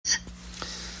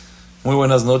Muy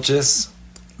buenas noches,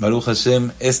 Baruch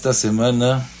Hashem. Esta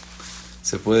semana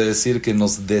se puede decir que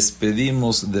nos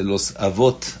despedimos de los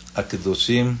Avot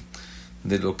Akedoshim,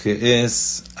 de lo que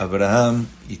es Abraham,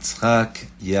 Yitzhak,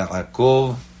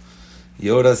 Yaakov, y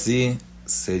ahora sí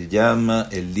se llama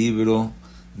el libro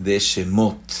de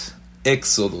Shemot,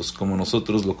 Éxodos, como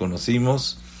nosotros lo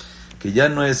conocimos, que ya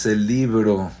no es el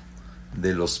libro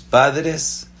de los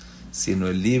padres, sino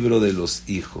el libro de los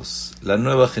hijos, la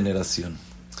nueva generación.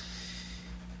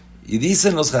 Y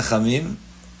dicen los Jajamim,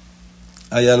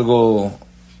 hay algo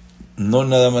no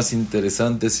nada más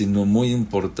interesante, sino muy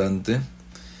importante,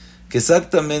 que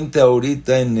exactamente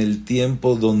ahorita en el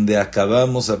tiempo donde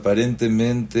acabamos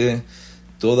aparentemente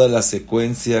toda la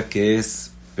secuencia que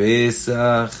es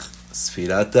Pesach,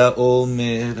 Sfirat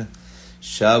HaOmer,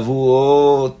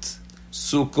 Shavuot,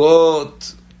 Sukkot,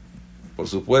 por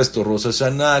supuesto Rosh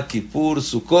Hashanah, Kippur,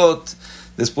 Sukkot,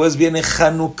 después viene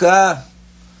Hanukkah,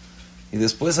 y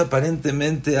después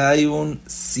aparentemente hay un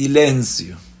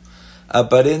silencio,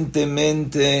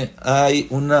 aparentemente hay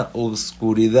una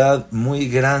oscuridad muy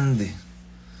grande.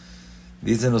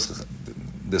 Dicen los,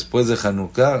 después de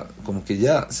Hanukkah, como que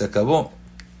ya se acabó,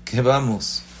 ¿qué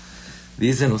vamos?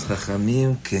 Dicen los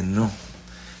Jajamim que no,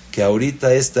 que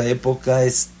ahorita esta época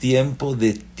es tiempo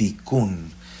de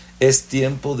Tikkun, es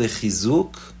tiempo de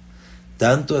Chizuk,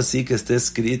 tanto así que está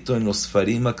escrito en los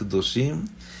Farim Akdoshim,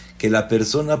 que la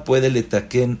persona puede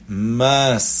letaken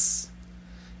más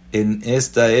en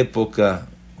esta época,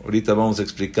 ahorita vamos a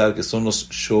explicar que son los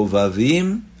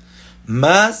Shobabim,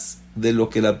 más de lo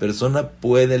que la persona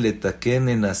puede letaken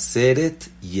en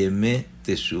Aseret Yeme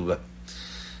Teshuvah.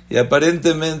 Y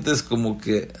aparentemente es como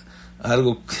que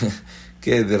algo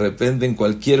que de repente en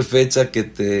cualquier fecha que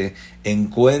te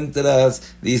encuentras,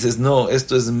 dices, no,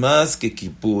 esto es más que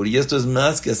Kippur, y esto es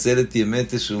más que Aseret Yeme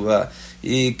Teshuvah.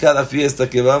 Y cada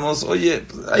fiesta que vamos, oye,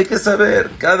 hay que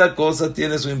saber, cada cosa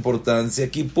tiene su importancia.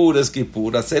 Kippur es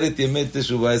Kippur, Aseret Yeme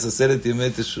Teshuvah es Aseret Yeme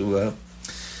Teshuvah.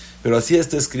 Pero así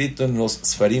está escrito en los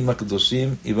Sfarim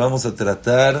Akdoshim, y vamos a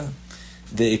tratar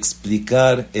de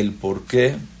explicar el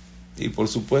porqué, y por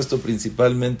supuesto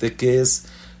principalmente qué es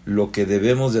lo que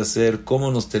debemos de hacer,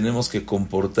 cómo nos tenemos que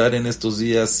comportar en estos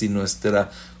días, si nuestra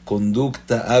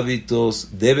conducta, hábitos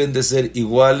deben de ser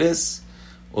iguales,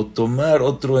 o tomar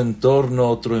otro entorno,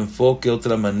 otro enfoque,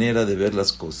 otra manera de ver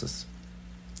las cosas.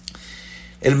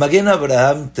 El Maguen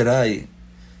Abraham trae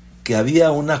que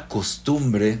había una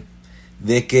costumbre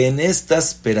de que en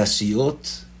estas perashiot,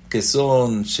 que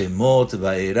son Shemot,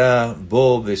 Vaera,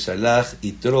 Bo, Beshalach,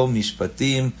 Yitro,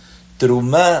 Mishpatim,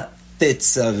 Trumá,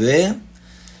 Tetzaveh,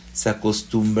 se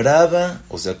acostumbraba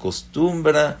o se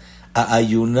acostumbra a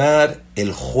ayunar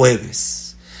el jueves.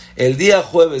 El día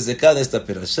jueves de cada esta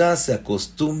perashá se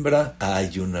acostumbra a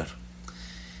ayunar.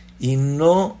 Y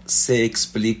no se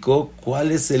explicó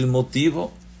cuál es el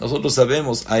motivo. Nosotros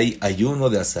sabemos, hay ayuno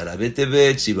de Asara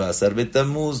Betebet, Shiva Asar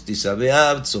Betamuz, Tisha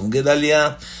B'Av, Tzom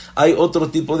Gedalia. Hay otro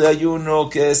tipo de ayuno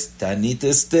que es Tanit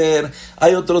Esther.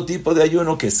 Hay otro tipo de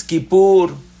ayuno que es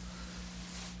Kippur.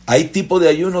 Hay tipo de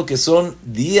ayuno que son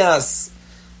días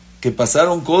que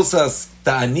pasaron cosas,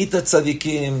 Ta'anit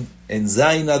Tzadikim, en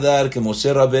Zain Adar, que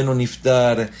Moshe Rabbeinu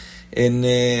Niftar, en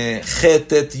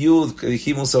Chetet Yud, que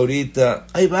dijimos ahorita.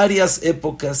 Hay varias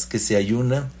épocas que se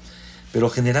ayuna, pero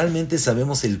generalmente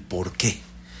sabemos el por qué.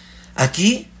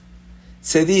 Aquí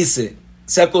se dice,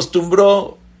 se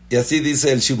acostumbró, y así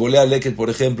dice el Shibolea Leket, por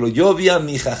ejemplo, yo vi a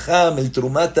mi jajam, el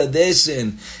Trumata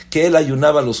Deshen, que él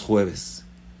ayunaba los jueves.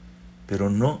 Pero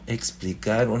no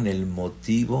explicaron el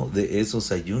motivo de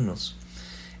esos ayunos.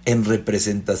 ¿En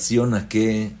representación a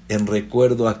qué? ¿En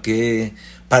recuerdo a qué?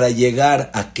 ¿Para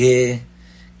llegar a qué?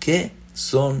 ¿Qué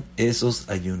son esos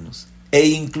ayunos? E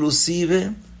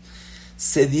inclusive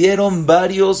se dieron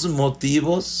varios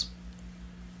motivos.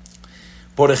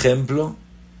 Por ejemplo,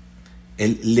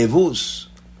 el Levush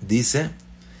dice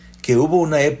que hubo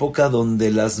una época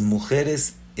donde las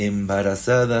mujeres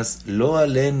embarazadas, lo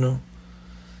aleno,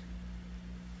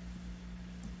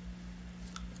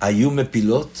 ayume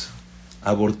pilot,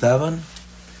 abortaban,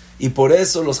 y por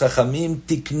eso los Jajamim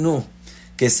tiknu,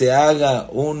 que se hagan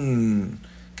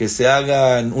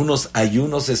unos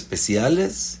ayunos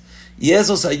especiales, y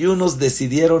esos ayunos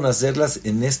decidieron hacerlas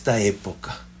en esta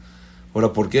época.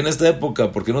 Ahora, ¿por qué en esta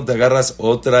época? ¿Por qué no te agarras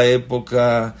otra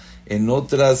época, en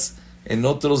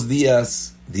otros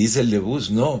días? Dice el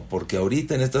Levush, no, porque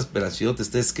ahorita en esta esperación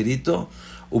está escrito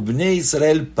Ubnei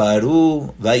Israel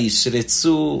paru,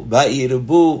 vaishretzu,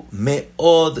 vairbu,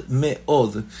 meod,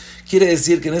 meod. Quiere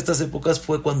decir que en estas épocas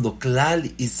fue cuando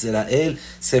Klal Israel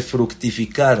se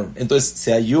fructificaron. Entonces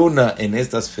se ayuna en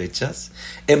estas fechas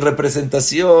en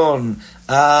representación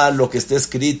a lo que está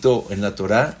escrito en la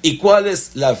Torá. ¿Y cuál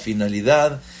es la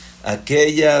finalidad?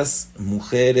 Aquellas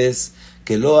mujeres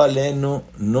que lo aleno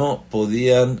no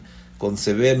podían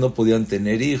conceber, no podían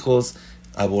tener hijos,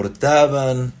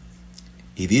 abortaban.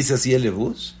 Y dice así el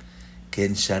Levush, que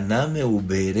en Shaname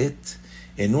Uberet,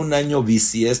 en un año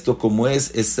bisiesto como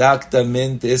es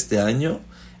exactamente este año,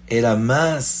 era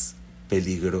más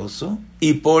peligroso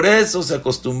y por eso se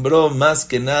acostumbró más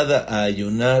que nada a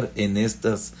ayunar en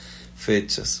estas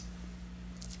fechas.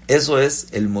 Eso es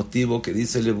el motivo que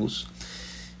dice el Levush.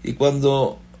 Y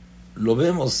cuando lo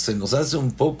vemos se nos hace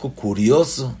un poco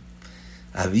curioso.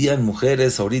 Habían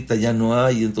mujeres, ahorita ya no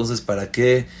hay, entonces ¿para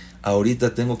qué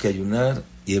ahorita tengo que ayunar?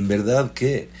 Y en verdad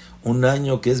que un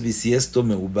año que es bisiesto,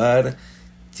 Meubar,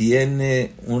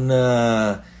 tiene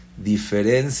una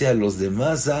diferencia a los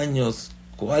demás años.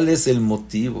 ¿Cuál es el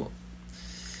motivo?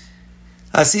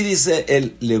 Así dice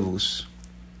el Levush.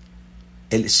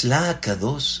 El Shla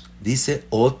Kadosh dice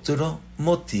otro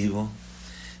motivo.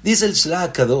 Dice el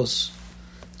Shla Kadosh,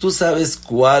 ¿tú sabes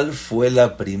cuál fue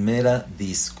la primera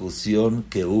discusión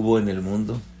que hubo en el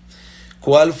mundo?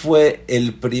 ¿Cuál fue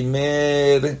el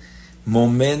primer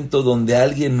momento donde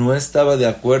alguien no estaba de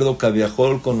acuerdo,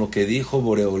 cabiajol, con lo que dijo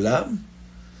Boreolam?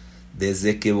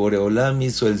 Desde que Boreolam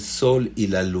hizo el sol y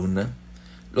la luna,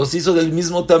 los hizo del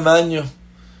mismo tamaño.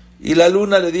 Y la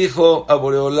luna le dijo a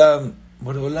Boreolam,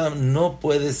 Boreolam, no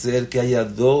puede ser que haya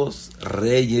dos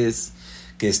reyes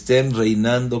que estén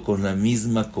reinando con la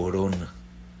misma corona.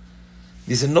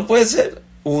 Dicen, no puede ser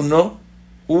uno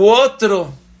u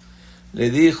otro. Le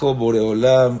dijo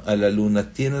Boreolam a la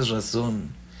luna, tienes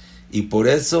razón. Y por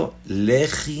eso,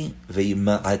 leji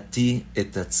veima'ati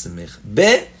et atzmech.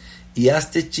 Ve y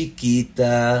hazte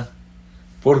chiquita.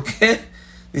 ¿Por qué?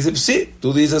 Dice, pues sí,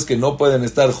 tú dices que no pueden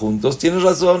estar juntos. Tienes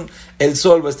razón, el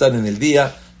sol va a estar en el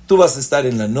día, tú vas a estar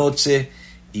en la noche.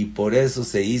 Y por eso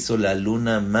se hizo la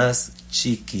luna más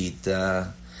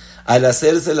chiquita. Al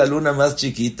hacerse la luna más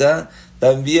chiquita,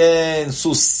 también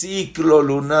su ciclo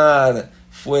lunar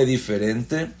fue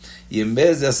diferente. Y en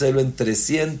vez de hacerlo en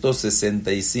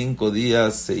 365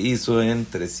 días, se hizo en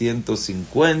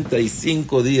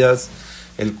 355 días,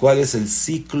 el cual es el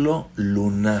ciclo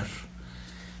lunar.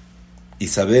 Y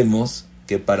sabemos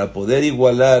que para poder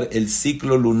igualar el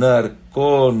ciclo lunar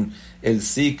con el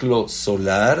ciclo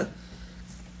solar,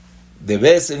 de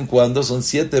vez en cuando, son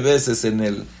 7 veces en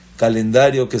el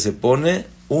calendario que se pone,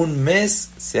 un mes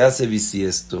se hace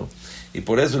bisiesto. Y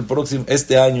por eso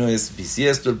este año es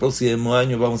bisiesto, el próximo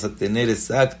año vamos a tener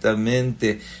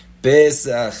exactamente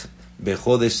Pesach,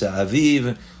 Bejodesh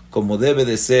Aviv, como debe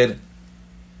de ser.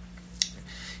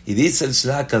 Y dice el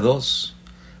Shla Kadosh,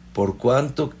 por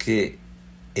cuanto que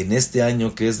en este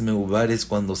año que es Meubar es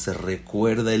cuando se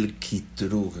recuerda el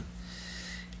Kitrug.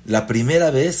 La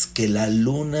primera vez que la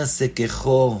luna se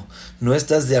quejó, no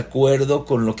estás de acuerdo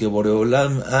con lo que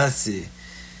Boreolam hace.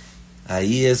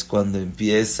 Ahí es cuando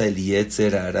empieza el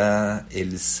Yetzer Hará,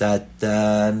 el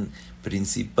Satán,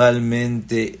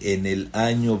 principalmente en el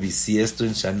año bisiesto,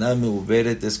 en Shana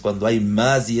Meuberet, es cuando hay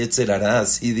más Yetzer Hará.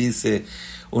 Así dice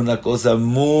una cosa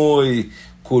muy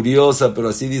curiosa, pero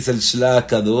así dice el Shla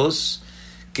Kadosh,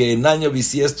 que en año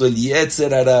bisiesto el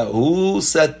Yetzer Hará,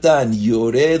 Satán,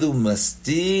 Yoredu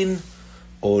Mastin,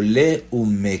 Ole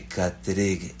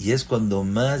Umekatreg. Y es cuando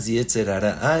más Yetzer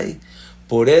Hará hay.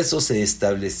 Por eso se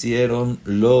establecieron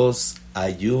los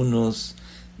ayunos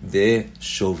de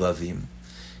Shobabim.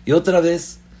 Y otra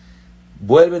vez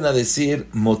vuelven a decir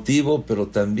motivo, pero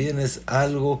también es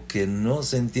algo que no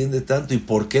se entiende tanto. ¿Y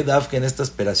por qué Dafka en estas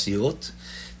perashiot?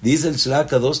 Dice el Shla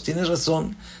Kadosh, tienes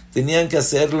razón, tenían que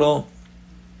hacerlo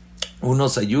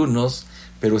unos ayunos,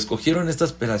 pero escogieron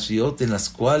estas perashiot en las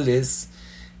cuales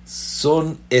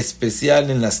son especial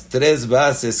en las 3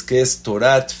 bases, que es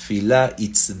Torah, Tfilah y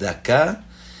Tzedakah,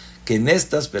 que en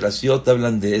estas perashiot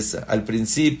hablan de esa. Al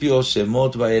principio,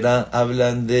 Shemot Vaera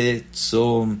hablan de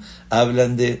Tzom,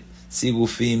 hablan de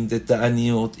Sigufim, de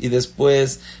Ta'aniot, y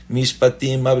después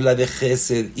Mishpatim habla de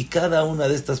Hacer, y cada una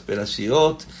de estas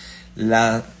perashiot,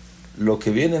 lo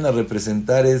que vienen a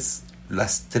representar es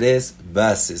las 3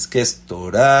 bases, que es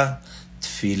Torah,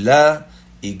 Tfilah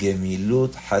y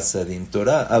Gemilut Hasadim.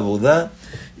 Torah, Abodá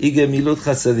y Gemilut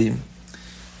Hasadim.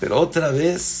 Pero otra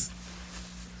vez,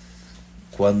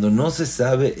 cuando no se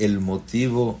sabe el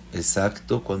motivo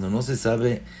exacto, cuando no se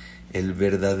sabe el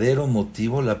verdadero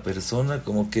motivo, la persona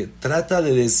como que trata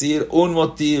de decir un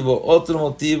motivo, otro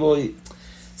motivo, y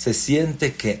se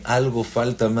siente que algo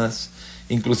falta más.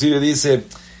 Inclusive dice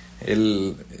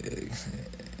el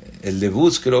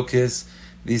Debo, creo que es,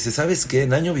 dice, ¿sabes qué?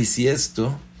 En año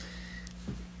bisiesto,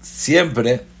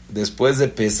 siempre después de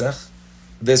Pesaj,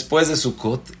 después de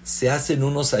Sukkot, se hacen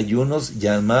unos ayunos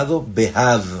llamado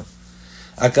Behav.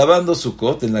 Acabando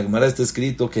Sukkot, en la Gemara está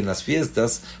escrito que en las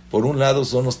fiestas, por un lado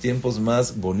son los tiempos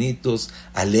más bonitos,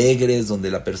 alegres, donde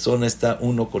la persona está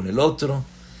uno con el otro,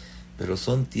 pero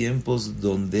son tiempos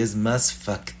donde es más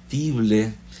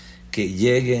factible que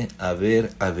llegue a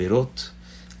haber averot.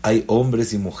 Hay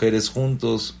hombres y mujeres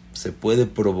juntos, se puede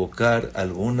provocar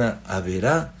alguna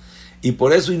averá, y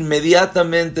por eso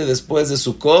inmediatamente después de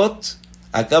Sukkot,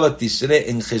 acaba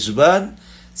Tishrei en Heshvan,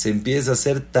 se empieza a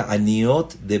hacer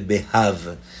ta'aniot de Behav.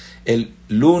 El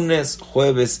lunes,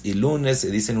 jueves y lunes se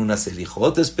dicen unas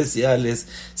selijot especiales,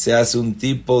 se hace un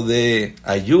tipo de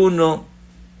ayuno.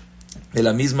 De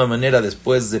la misma manera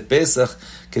después de Pesaj,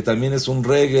 que también es un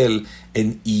regel,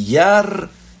 en Iyar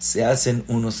se hacen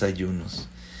unos ayunos.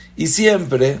 Y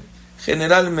siempre,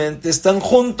 generalmente, están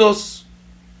juntos.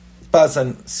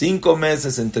 Pasan 5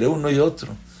 meses entre uno y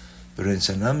otro. Pero en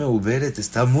Shana Meuberet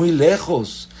está muy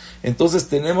lejos. Entonces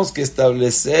tenemos que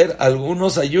establecer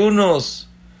algunos ayunos.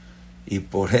 Y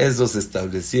por eso se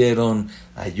establecieron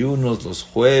ayunos los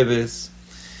jueves.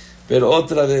 Pero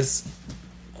otra vez,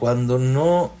 cuando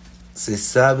no se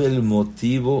sabe el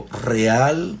motivo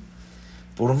real,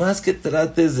 por más que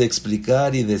trates de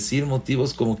explicar y decir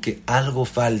motivos, como que algo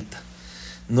falta.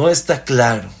 No está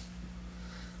claro.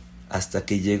 Hasta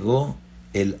que llegó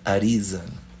el Arizal.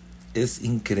 Es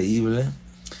increíble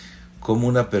cómo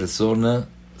una persona,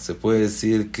 se puede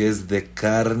decir que es de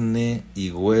carne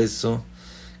y hueso,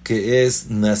 que es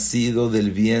nacido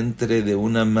del vientre de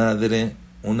una madre,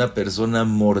 una persona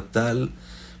mortal,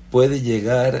 puede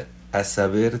llegar a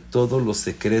saber todos los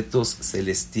secretos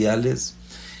celestiales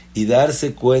y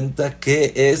darse cuenta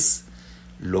qué es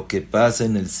lo que pasa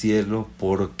en el cielo,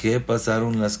 por qué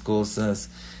pasaron las cosas,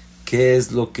 qué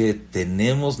es lo que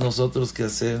tenemos nosotros que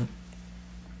hacer.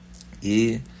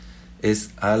 Y es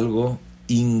algo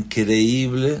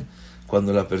increíble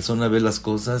cuando la persona ve las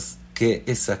cosas, qué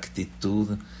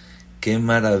exactitud, qué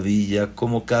maravilla,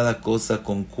 cómo cada cosa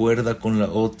concuerda con la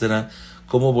otra,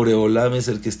 cómo Boreolam es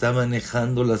el que está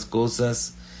manejando las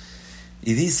cosas.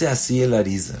 Y dice así el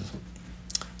Arizal: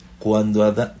 cuando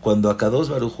Akadosh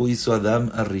Baruj Hu hizo a Adam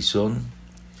a Rishon,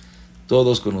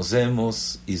 todos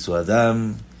conocemos, hizo a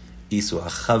Adam, hizo a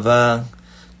Javá,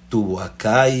 tuvo a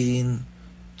Caín,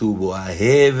 tuvo a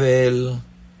Hebel,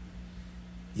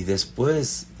 y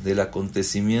después del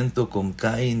acontecimiento con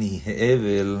Caín y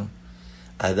Hebel,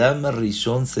 Adam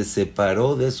Rishon se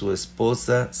separó de su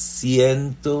esposa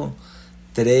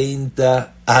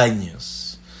 130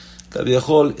 años.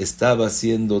 Kaviahol estaba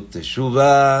haciendo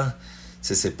teshuvá,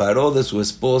 se separó de su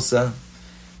esposa,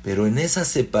 pero en esa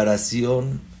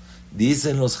separación,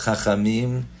 dicen los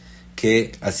Jajamim,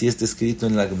 que así está escrito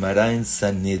en la Gemara en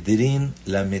Sanedrín,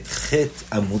 la Medjet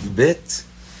Amudbet,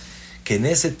 que en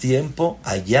ese tiempo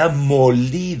allá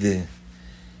Molide,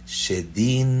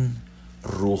 Shedin,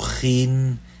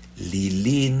 Rujin,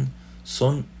 Lilin,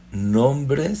 son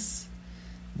nombres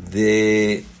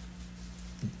de,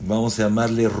 vamos a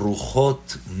llamarle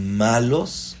Rujot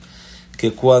malos,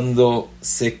 que cuando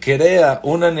se crea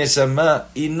una Neshama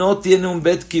y no tiene un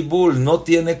Bet Kibul, no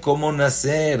tiene cómo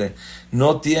nacer,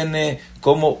 no tiene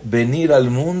cómo venir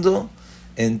al mundo,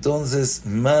 entonces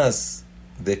más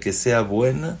de que sea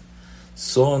buena,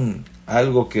 son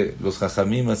algo que los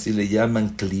Jajamim así le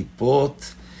llaman Klipot,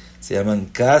 se llaman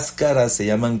cáscaras, se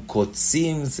llaman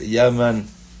kotzim, se llaman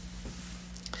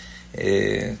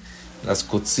las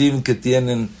kotzim que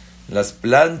tienen las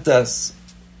plantas,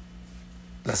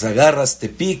 las agarras, te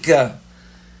pica.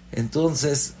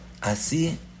 Entonces,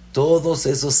 así, todos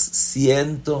esos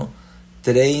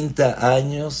 130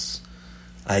 años,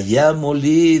 allá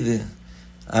Molid,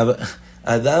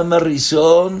 Adam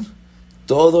Rishon,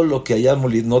 todo lo que allá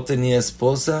Molid no tenía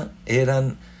esposa,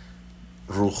 eran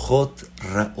Rujot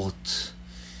Raot.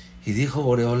 Y dijo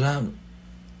Boreolam,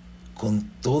 con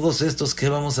todos estos, ¿qué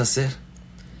vamos a hacer?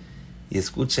 Y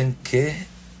escuchen qué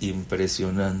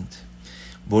impresionante.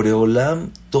 Boreolam,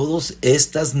 todas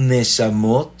estas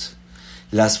Neshamot,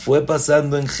 las fue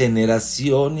pasando en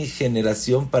generación y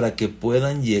generación para que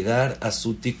puedan llegar a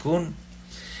su Tikkun.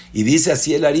 Y dice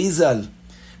así el Arizal,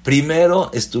 primero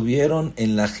estuvieron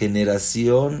en la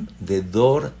generación de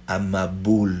Dor a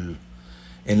Mabul,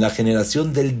 en la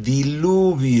generación del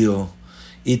diluvio,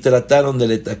 y trataron de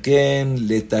letaquen,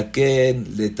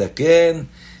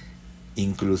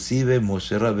 inclusive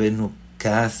Moshe Rabenu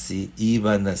casi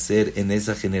iba a nacer en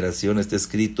esa generación, está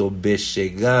escrito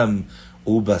Beshegam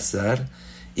ubasar,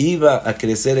 iba a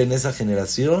crecer en esa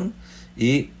generación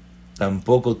y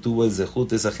tampoco tuvo el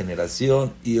zehut esa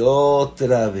generación. Y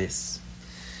otra vez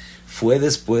fue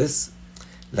después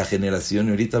la generación, y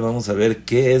ahorita vamos a ver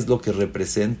qué es lo que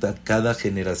representa cada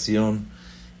generación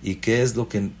y qué es lo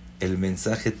que el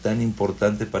mensaje tan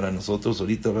importante para nosotros.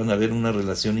 Ahorita van a ver una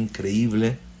relación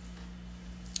increíble.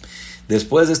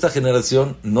 Después de esta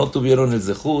generación no tuvieron el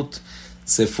zehut,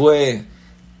 se fue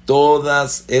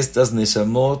todas estas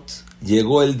neshamot,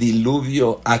 llegó el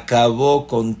diluvio, acabó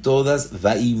con todas,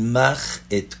 vaimach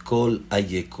et kol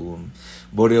ayekum.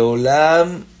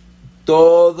 Boreolam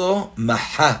todo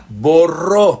mahá,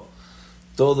 borró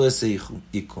todo ese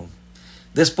hijo.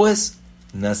 Después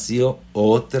nació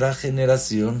otra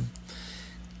generación,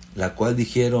 la cual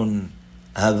dijeron,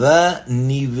 Abba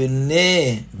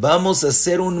nivne, vamos a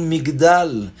hacer un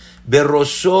migdal,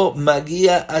 berroshó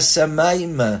magia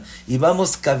ashamaima, y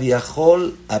vamos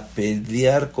kaviahol a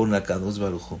pelear con la Kadosh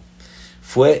Baruj Hu.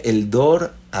 Fue el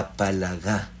Dor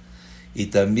Apalagá. Y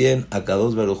también a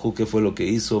Kadosh Baruj Hu, ¿qué fue lo que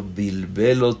hizo?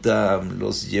 Bilbelotam,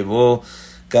 los llevó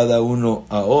cada uno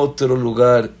a otro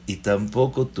lugar, y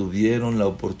tampoco tuvieron la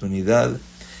oportunidad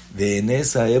de en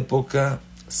esa época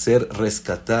ser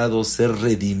rescatados, ser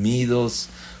redimidos,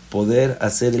 poder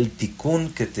hacer el tikkun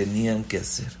que tenían que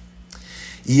hacer.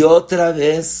 Y otra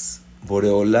vez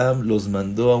Boreolam los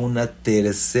mandó a una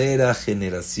tercera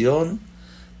generación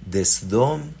de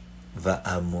Sdom va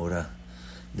Amorá,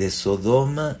 de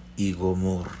Sodoma y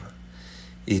Gomorra.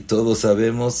 Y todos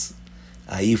sabemos,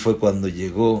 ahí fue cuando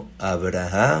llegó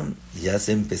Abraham, ya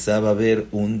se empezaba a ver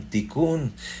un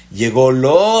tikkun. Llegó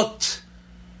Lot,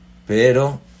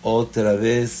 pero otra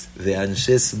vez de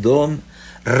Anshe Sdom,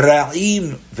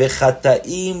 Ra'im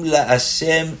vechataim la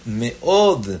Hashem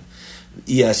meod,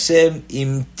 y Hashem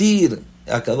imtir,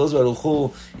 Akadosh Baruj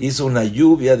Hu hizo una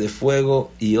lluvia de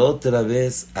fuego y otra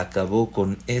vez acabó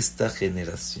con esta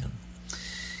generación.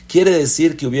 Quiere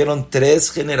decir que hubieron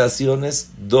 3 generaciones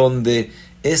donde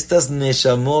estas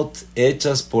neshamot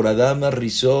hechas por Adama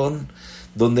Rishon,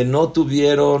 donde no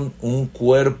tuvieron un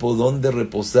cuerpo donde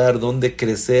reposar, donde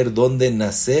crecer, donde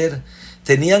nacer,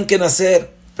 tenían que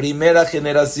nacer. Primera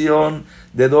generación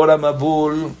de Dora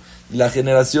Mabul, la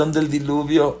generación del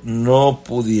diluvio, no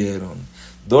pudieron.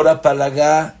 Dora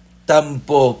Palagá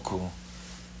tampoco.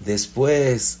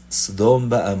 Después,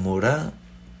 Sdom Amorá,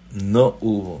 no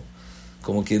hubo.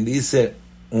 Como quien dice,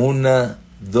 1,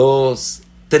 2,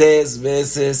 3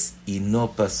 veces y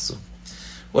no pasó.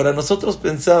 Ahora, nosotros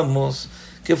pensamos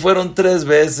que fueron 3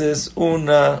 veces,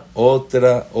 una,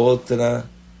 otra,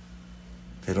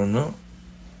 pero no.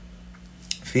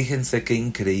 Fíjense qué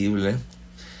increíble.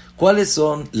 ¿Cuáles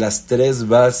son las 3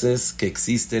 bases que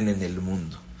existen en el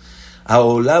mundo?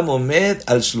 Haolam omed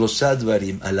al shlosha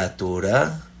dvarim, a la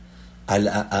Torah, al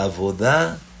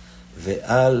avodah ve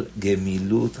al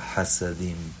gemilut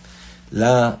hasadim.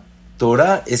 La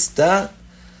Torah está,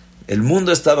 el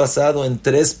mundo está basado en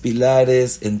 3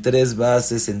 pilares, en 3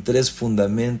 bases, en 3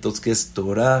 fundamentos, que es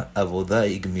Torah, avodah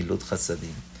y gemilut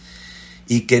hasadim.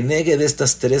 Y que negue de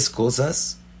estas 3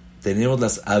 cosas, tenemos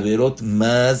las averot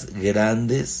más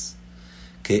grandes,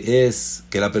 que es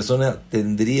que la persona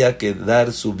tendría que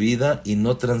dar su vida y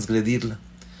no transgredirla,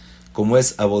 como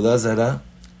es avodah zará,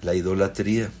 la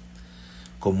idolatría,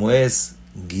 como es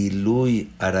gilui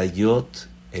arayot,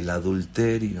 el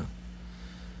adulterio,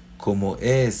 como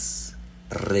es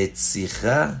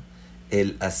retzijá,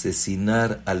 el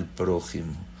asesinar al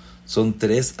prójimo. Son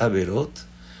 3 averot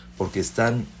porque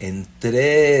están en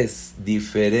 3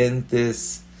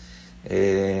 diferentes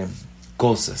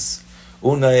cosas.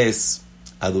 Una es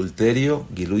adulterio,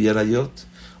 gilui arayot,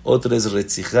 otra es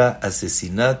retzijá,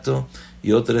 asesinato,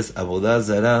 y otra es avodah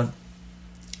zará,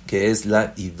 que es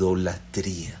la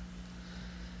idolatría.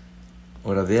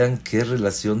 Ahora vean qué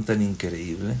relación tan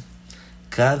increíble.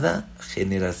 Cada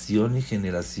generación y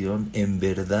generación en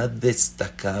verdad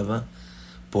destacaba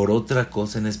por otra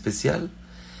cosa en especial.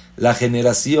 La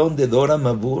generación de Dora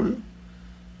Mabul,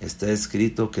 está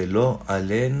escrito que lo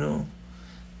aleno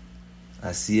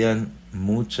hacían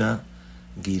mucha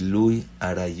gilui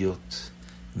arayot,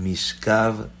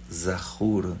 mishkav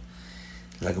zahur.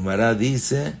 La Gemara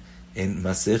dice en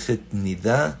Masejet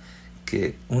Nidá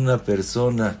que una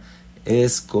persona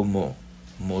es como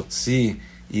motzi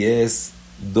y es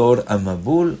dor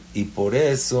amabul, y por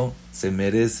eso se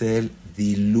merece el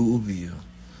diluvio.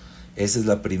 Esa es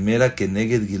la primera que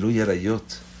negue gilui arayot.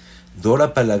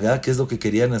 Dora Palagá, ¿qué es lo que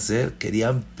querían hacer?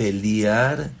 Querían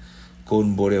pelear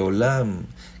con Boreolam,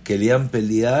 querían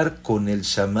pelear con el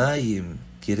Shamayim,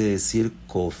 quiere decir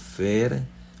Kofer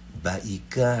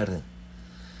Baikar.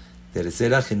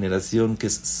 Tercera generación, que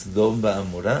es Sdom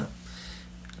Amorá,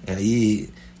 Ahí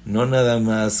no nada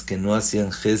más que no hacían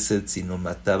Hacer, sino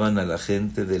mataban a la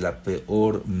gente de la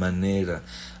peor manera.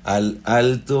 Al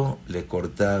alto le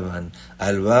cortaban,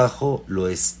 al bajo lo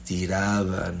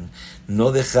estiraban,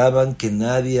 no dejaban que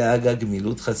nadie haga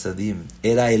Gmilut Hasadim.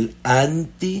 Era el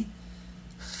anti-Hacer.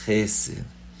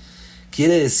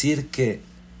 Quiere decir que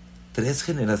 3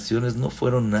 generaciones no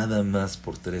fueron nada más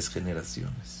por 3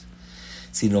 generaciones,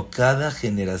 sino cada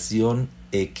generación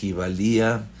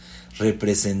equivalía,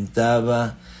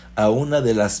 representaba a una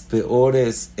de las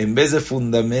peores, en vez de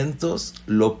fundamentos,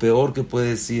 lo peor que puede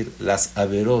decir, las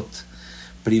averot.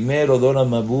 Primero, Dora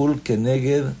Mabul,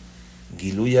 Keneged,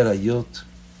 Giluy Arayot.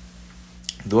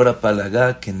 Dora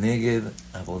Palagá, Keneged,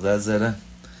 Abodazara.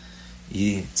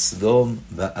 Y Sdom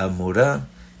Ba'amorá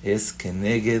es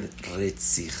Keneged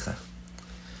Retzija.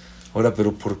 Ahora,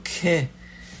 pero ¿por qué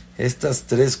estas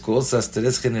 3 cosas,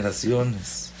 3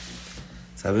 generaciones?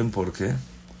 ¿Saben por qué?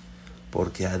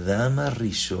 Porque Adam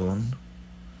Rishon,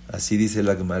 así dice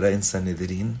la Gemara en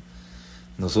Sanedrín,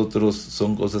 nosotros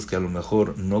son cosas que a lo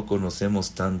mejor no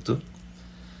conocemos tanto,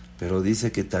 pero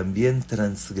dice que también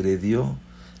transgredió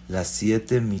las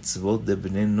 7 mitzvot de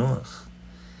Bnei Noach.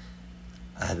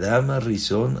 Adam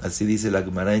Rishon, así dice la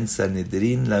Gemara en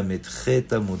Sanedrín, la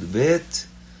Metjeta Mudbet,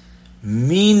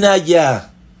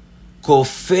 Minaya,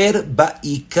 Kofer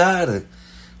Ba'ikar.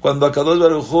 Cuando a Kadosh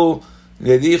Baruj Hu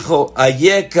le dijo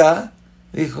Ayeka,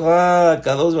 dijo,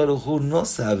 Kadosh Baruj Hu no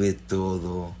sabe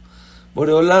todo.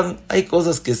 Boreolam, hay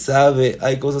cosas que sabe,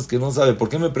 hay cosas que no sabe. ¿Por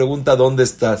qué me pregunta dónde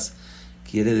estás?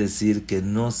 Quiere decir que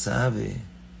no sabe.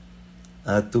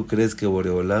 ¿Tú crees que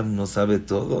Boreolam no sabe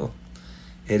todo?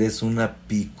 Eres una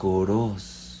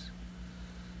picoros.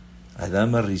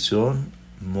 Adam Rishon,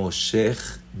 Moshech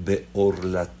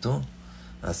Beorlato.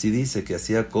 Así dice, que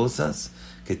hacía cosas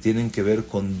que tienen que ver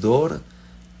con Dor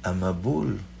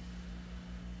Amabul.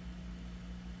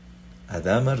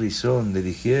 Adam Rishon le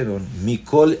dijeron,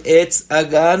 Mikol Etz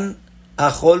Agan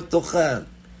Ajol Tochal,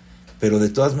 pero de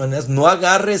todas maneras no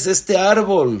agarres este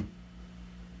árbol.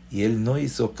 Y él no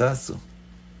hizo caso.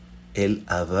 El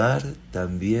avar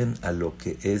también a lo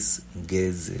que es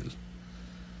Gezel.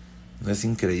 ¿No es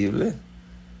increíble?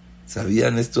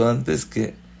 ¿Sabían esto antes?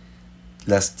 Que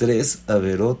las 3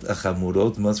 averot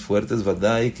ajamurot más fuertes,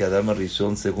 Vadai, que Adam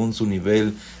Rishon, según su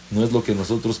nivel, no es lo que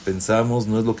nosotros pensamos,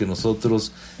 no es lo que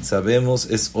nosotros sabemos,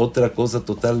 es otra cosa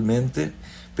totalmente.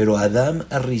 Pero Adam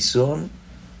Rishon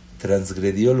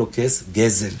transgredió lo que es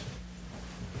Gezel.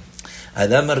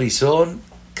 Adam Rishon,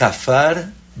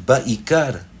 Kafar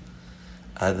Ba'ikar.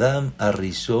 Adam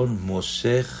Rishon,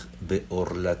 Moshech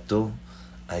Beorlato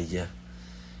allá.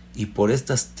 Y por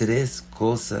estas 3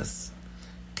 cosas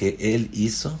que él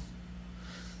hizo,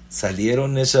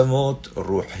 salieron Neshamot,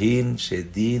 Ruhin,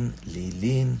 Shedin,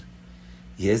 Lilin,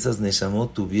 y esas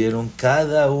Neshamot tuvieron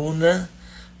cada una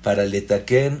para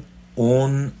Letaken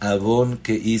un abón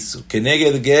que hizo.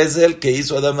 Keneged Gezel, que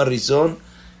hizo Adam Rishon,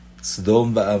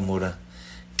 Sdom Ba'amora.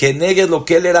 Keneged lo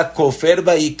que él era Kofer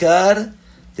Ba'ikar,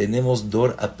 tenemos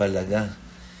Dor Apalagá.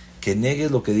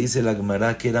 Keneged lo que dice la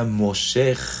Gemara, que era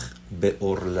Moshech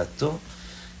Beorlato,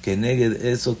 que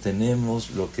negue eso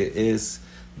tenemos lo que es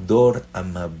Dor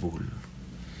Amabul.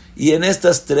 Y en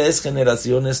estas 3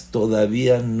 generaciones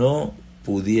todavía no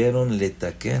pudieron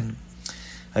Letaken.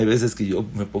 Hay veces que yo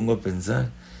me pongo a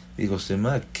pensar, digo,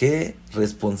 Shema, ¿qué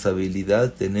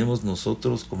responsabilidad tenemos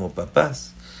nosotros como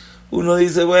papás? Uno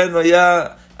dice, bueno,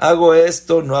 ya hago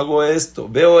esto, no hago esto,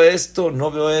 veo esto,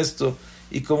 no veo esto,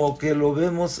 y como que lo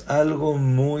vemos algo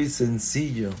muy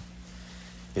sencillo.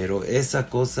 Pero esa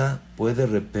cosa puede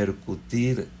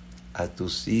repercutir a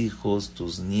tus hijos,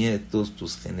 tus nietos,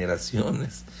 tus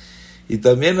generaciones. Y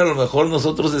también a lo mejor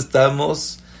nosotros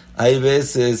estamos, hay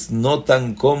veces no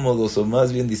tan cómodos, o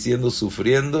más bien diciendo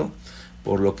sufriendo,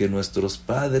 por lo que nuestros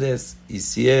padres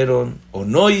hicieron o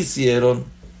no hicieron.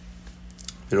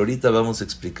 Pero ahorita vamos a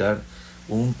explicar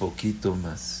un poquito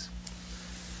más.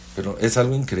 Pero es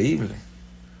algo increíble.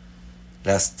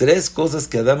 Las 3 cosas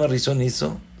que Adam Rishon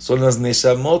hizo son las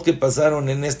Neshamot que pasaron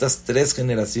en estas 3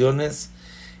 generaciones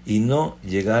y no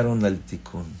llegaron al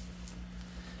Tikkun.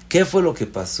 ¿Qué fue lo que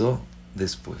pasó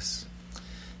después?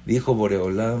 Dijo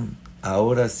Boreolam,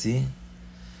 ahora sí,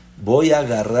 voy a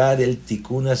agarrar el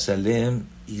Tikkun Shalem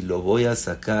y lo voy a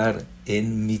sacar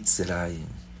en Mitzrayim.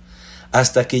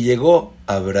 Hasta que llegó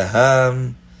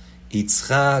Abraham,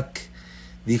 Yitzhak,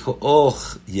 dijo,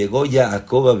 llegó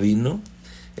Jacob vino.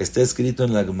 Está escrito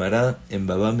en la Gemara, en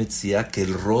Baba Metzia, que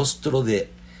el rostro de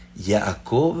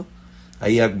Jacob,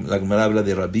 ahí la Gemara habla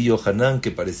de Rabbi Yohanan,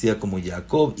 que parecía como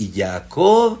Jacob, y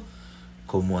Jacob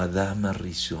como Adam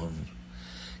Rishon.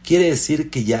 Quiere decir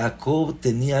que Jacob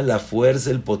tenía la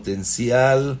fuerza, el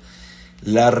potencial,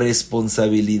 la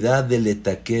responsabilidad de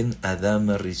letaken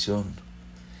Adam Rishon.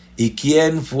 ¿Y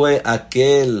quién fue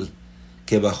aquel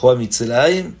que bajó a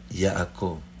Mitzrayim?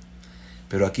 Jacob.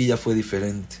 Pero aquí ya fue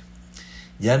diferente.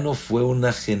 Ya no fue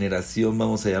una generación,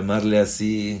 vamos a llamarle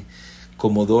así,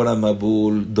 como Dora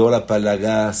Mabul, Dora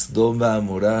Palagás, Dora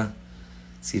Amorá,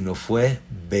 sino fue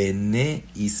Bene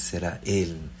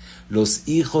Israel, los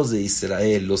hijos de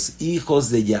Israel, los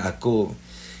hijos de Jacob.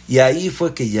 Y ahí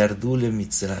fue que Yardule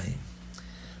Mitzrayim,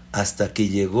 hasta que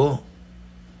llegó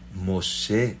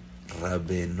Moshe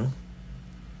Rabeno,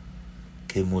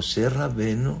 que Moshe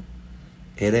Rabeno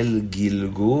era el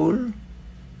Gilgul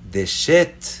de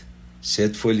Shet.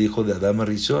 Shet fue el hijo de Adam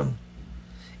Rishon.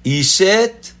 Y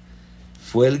Shet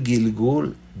fue el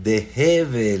Gilgul de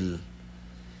Hebel.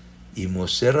 Y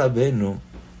Moshe Rabenu,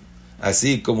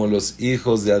 así como los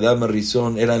hijos de Adam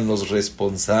Rishon eran los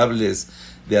responsables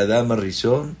de Adam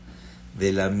Rishon,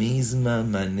 de la misma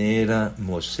manera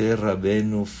Moshe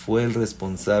Rabenu fue el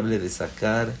responsable de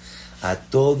sacar a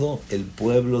todo el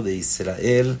pueblo de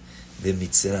Israel de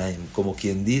Mitzrayim. Como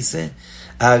quien dice,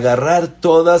 agarrar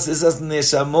todas esas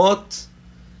neshamot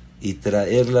y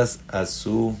traerlas a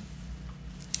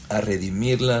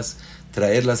redimirlas,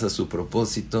 traerlas a su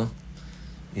propósito.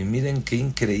 Y miren qué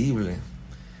increíble.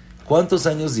 ¿Cuántos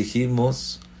años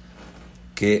dijimos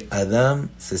que Adán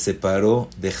se separó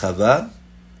de Javá?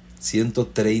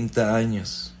 130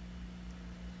 años.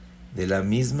 De la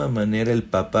misma manera el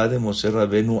papá de Moshe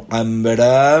Rabenu,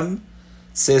 Amram,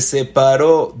 se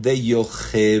separó de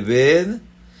Yocheved,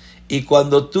 y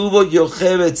cuando tuvo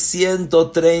Yocheved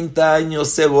 130 años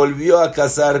se volvió a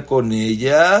casar con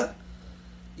ella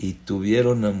y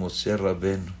tuvieron a Moshe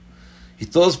Rabenu. Y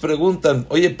todos preguntan,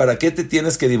 oye, ¿para qué te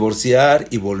tienes que divorciar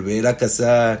y volver a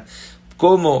casar?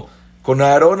 ¿Cómo? Con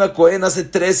Aarón a Cohen hace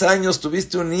 3 años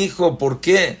tuviste un hijo, ¿por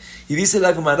qué? Y dice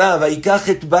la Gemara,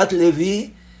 Vaikajet bat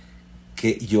Levi,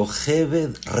 que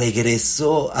Yocheved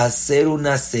regresó a ser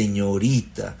una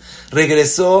señorita,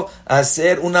 regresó a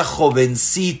ser una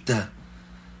jovencita.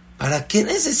 ¿Para qué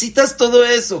necesitas todo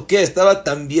eso? ¿Qué? ¿Estaba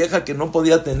tan vieja que no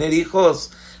podía tener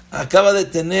hijos? Acaba de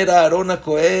tener a Aarón a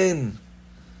Cohen.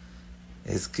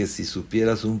 Es que si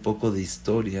supieras un poco de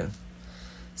historia,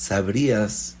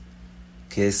 sabrías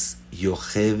que es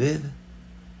Yocheved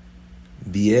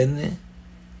viene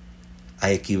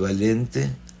a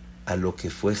equivalente a lo que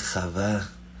fue Javá.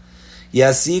 Y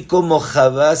así como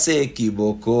Javá se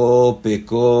equivocó,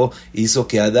 pecó, hizo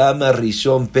que Adam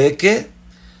Rishon peque,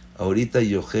 ahorita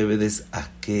Yocheved es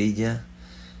aquella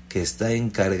que está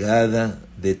encargada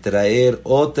de traer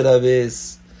otra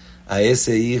vez a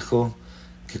ese hijo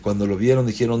que cuando lo vieron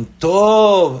dijeron,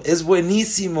 ¡Tov! ¡Es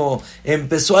buenísimo!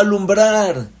 Empezó a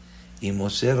alumbrar. Y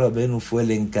Moshe Rabenu fue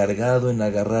el encargado en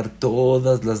agarrar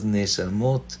todas las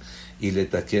neshamot y le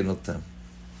taquenotam.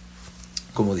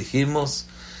 Como dijimos,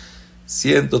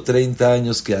 130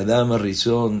 años que Adam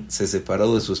Rishon se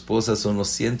separó de su esposa son los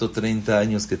 130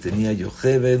 años que tenía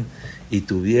Yocheved y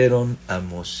tuvieron a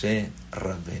Moshe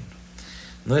Rabenu.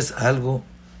 ¿No es algo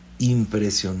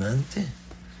impresionante?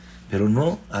 Pero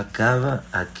no acaba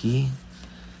aquí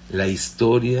la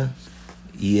historia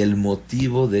y el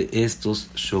motivo de estos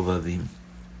Shobabim.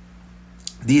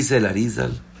 Dice el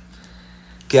Arizal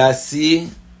que así,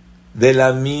 de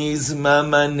la misma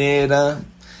manera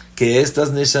que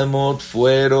estas Neshamot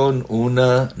fueron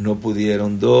una, no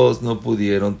pudieron, 2, no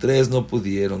pudieron, 3, no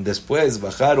pudieron, después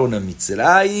bajaron a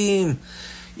Mitzrayim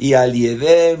y al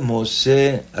Yedé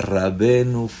Moshe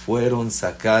Rabenu fueron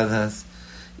sacadas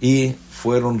y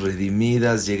fueron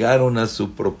redimidas, llegaron a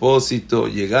su propósito,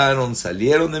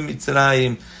 salieron de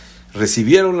Mitzrayim,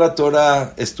 recibieron la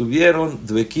Torah, estuvieron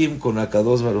Dbekim con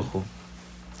Akadosh Baruj Hu.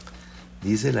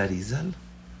 Dice el Arizal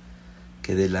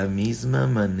que de la misma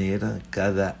manera,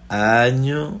 cada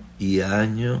año y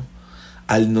año,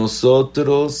 al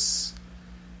nosotros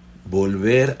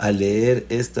volver a leer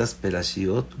estas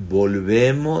Perashiot,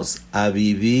 volvemos a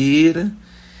vivir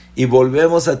y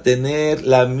volvemos a tener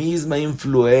la misma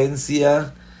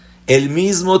influencia, el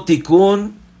mismo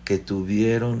tikkun que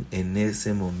tuvieron en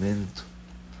ese momento.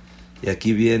 Y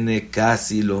aquí viene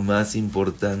casi lo más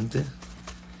importante,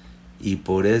 y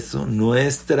por eso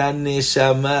nuestra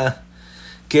neshama,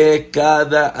 que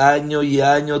cada año y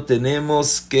año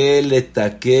tenemos que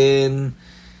letaquen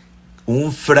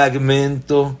un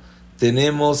fragmento,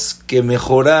 tenemos que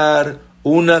mejorar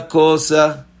una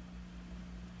cosa.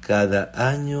 Cada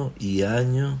año y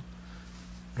año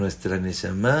nuestra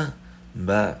neshama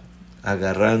va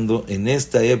agarrando en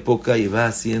esta época y va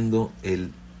haciendo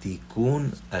el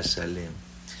tikkun a Shalem.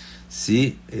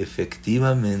 Sí,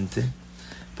 efectivamente,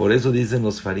 Por eso dicen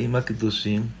los Farim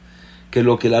HaKedoshim que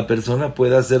lo que la persona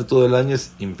puede hacer todo el año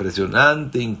es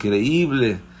impresionante,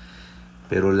 increíble.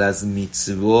 Pero las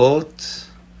mitzvot,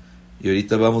 y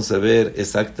ahorita vamos a ver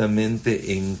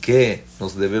exactamente en qué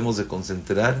nos debemos de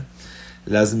concentrar,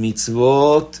 las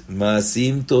mitzvot,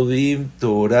 maasim tovim,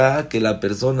 Torah, que la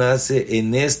persona hace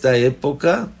en esta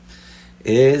época,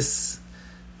 es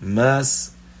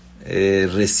más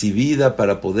recibida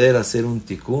para poder hacer un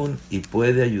tikkun y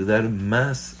puede ayudar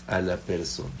más a la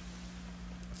persona.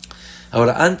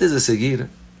 Ahora, antes de seguir,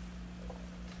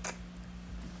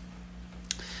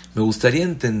 me gustaría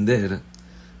entender,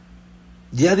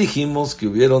 ya dijimos que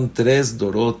hubieron 3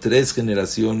 Dorot, 3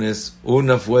 generaciones.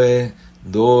 Una fue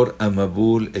Dor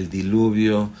Amabul, el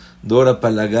diluvio, Dor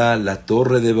Apalagá, la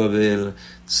torre de Babel,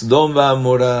 Sdom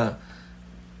Amora.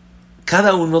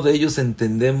 Cada uno de ellos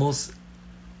entendemos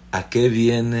a qué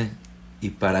viene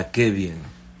y para qué viene.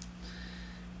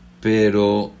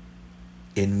 Pero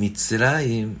en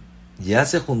Mitzrayim ya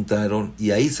se juntaron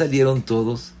y ahí salieron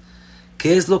todos.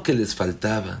 ¿Qué es lo que les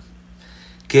faltaba?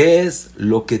 ¿Qué es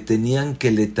lo que tenían que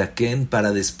letaquen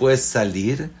para después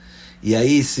salir? Y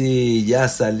ahí sí, ya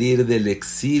salir del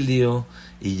exilio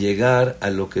y llegar a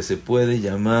lo que se puede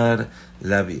llamar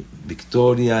la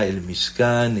victoria, el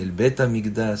Mishkan, el Bet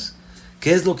HaMikdash.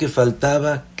 ¿Qué es lo que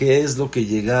faltaba? ¿Qué es lo que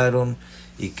llegaron?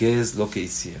 ¿Y qué es lo que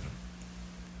hicieron?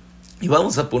 Y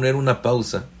vamos a poner una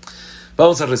pausa.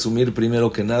 Vamos a resumir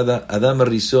primero que nada. Adam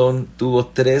Rishon tuvo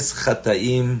 3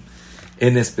 Hataim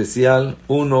en especial.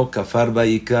 1, Kafar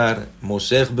Baikar,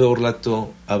 Moshech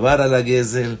Beorlato, Abar ala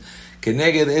Gezel, que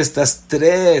negue de estas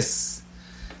 3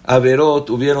 Averot,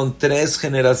 hubieron 3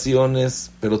 generaciones,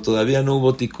 pero todavía no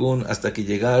hubo tikkun hasta que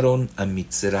llegaron a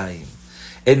Mitzrayim.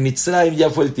 En Mitzrayim ya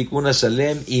fue el tikkun a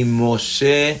Shalem y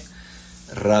Moshe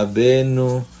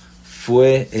Rabenu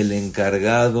fue el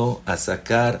encargado a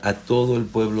sacar a todo el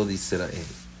pueblo de Israel.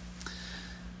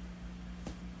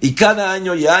 Y cada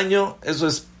año y año, eso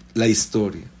es la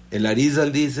historia. El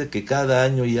Arizal dice que cada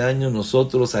año y año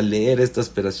nosotros al leer estas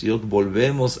perashiot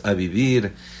volvemos a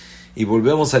vivir y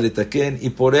volvemos a letaquen, y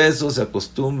por eso se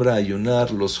acostumbra a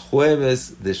ayunar los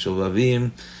jueves de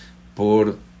Shobabim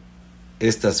por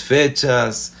estas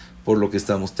fechas, por lo que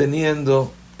estamos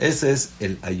teniendo. Ese es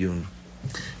el ayuno.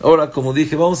 Ahora, como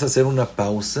dije, vamos a hacer una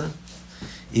pausa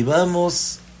y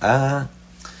vamos a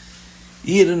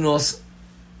irnos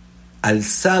al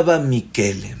Saba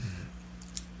Mikelem.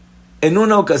 En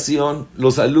una ocasión,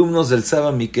 los alumnos del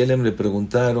Saba Mikelem le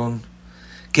preguntaron: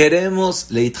 queremos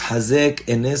leithazek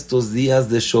en estos días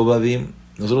de Shobabim.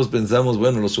 Nosotros pensamos,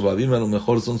 bueno, los Shobabim a lo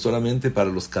mejor son solamente para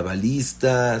los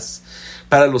cabalistas,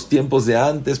 para los tiempos de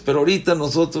antes, pero ahorita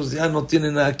nosotros ya no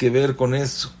tiene nada que ver con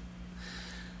eso.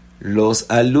 Los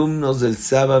alumnos del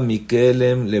Saba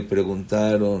Mikelem le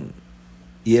preguntaron: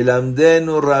 y el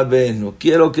Amdenu Rabenu,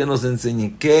 quiero que nos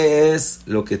enseñe qué es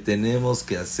lo que tenemos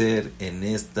que hacer en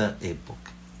esta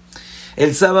época.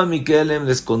 El Saba Mikelem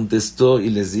les contestó y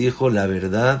les dijo: la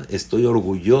verdad, estoy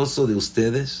orgulloso de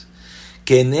ustedes,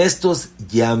 que en estos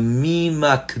Yamim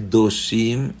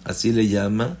Akdoshim, así le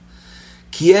llama,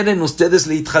 quieren ustedes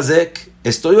leithazek.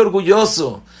 Estoy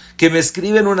orgulloso que me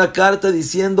escriben una carta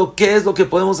diciendo qué es lo que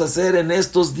podemos hacer en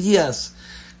estos días.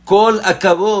 Kol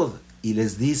Akavod. Y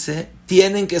les dice,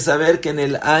 tienen que saber que en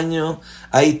el año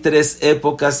hay 3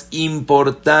 épocas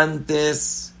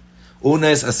importantes. Una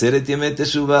es Hacer Yemei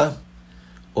Teshuvah,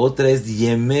 otra es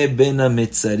Yemei Ben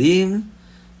HaMetzarim,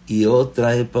 y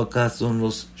otra época son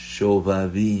los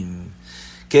Shobabim.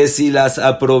 Que si las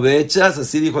aprovechas,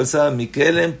 así dijo el Saba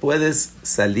Mikelem, puedes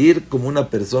salir como una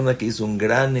persona que hizo un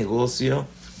gran negocio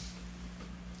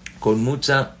con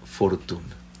mucha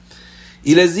fortuna.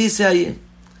 Y les dice ahí,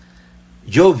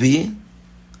 yo vi,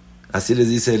 así les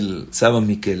dice el Saba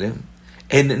Mikelem,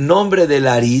 en nombre del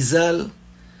Arizal,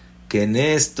 que en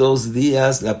estos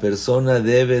días la persona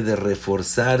debe de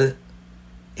reforzar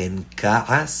en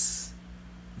Kaas,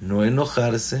 no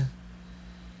enojarse,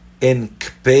 en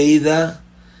Kpeida,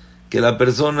 que la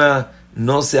persona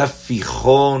no sea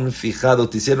fijado.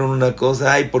 Te hicieron una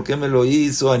cosa, ay, ¿por qué me lo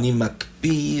hizo?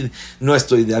 Animakpid, no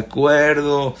estoy de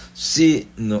acuerdo, sí,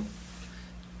 no.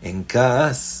 En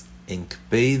Kaas, en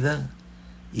Kpeida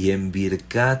y en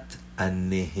Birkat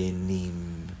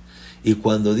Anehenim. Y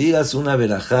cuando digas una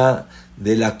verajá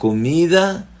de la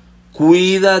comida,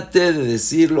 cuídate de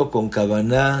decirlo con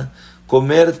kavaná,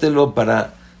 comértelo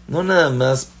para, no nada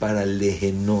más para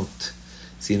lehenot,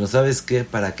 sino, ¿sabes qué?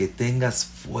 Para que tengas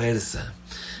fuerza,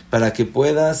 para que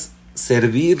puedas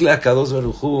servirle a Kadosh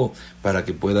Baruj Hu, para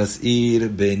que puedas ir,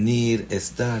 venir,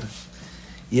 estar.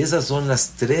 Y esas son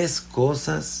las 3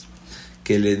 cosas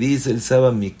que le dice el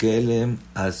Saba Mikelem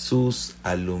a sus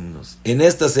alumnos. En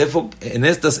estas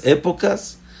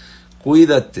épocas,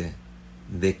 cuídate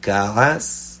de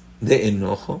caras, de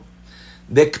enojo,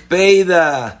 de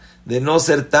kpeida, de no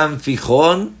ser tan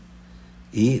fijón,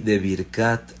 y de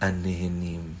birkat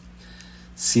anehenim.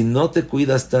 Si no te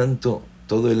cuidas tanto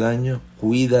todo el año,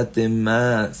 cuídate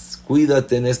más.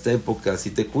 Cuídate en esta época. Si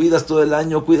te cuidas todo el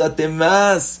año, cuídate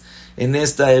más en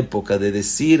esta época de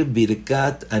decir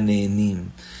birkat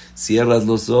anehenim. Cierras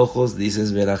los ojos,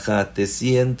 dices verajá. Te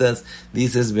sientas,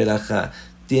 dices verajá.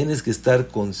 Tienes que estar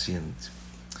consciente.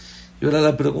 Y ahora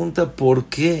la pregunta, ¿por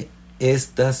qué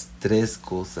estas tres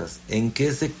cosas? ¿En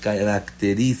qué se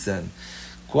caracterizan?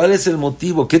 ¿Cuál es el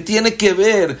motivo? ¿Qué tiene que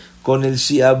ver con el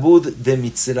Shiabud de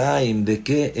Mitzrayim? ¿De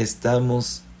qué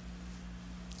estamos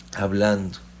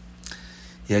hablando?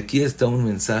 Y aquí está un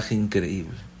mensaje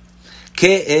increíble.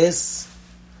 ¿Qué es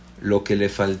lo que le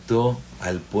faltó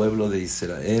al pueblo de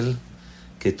Israel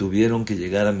que tuvieron que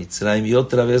llegar a Mitzrayim? Y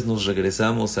otra vez nos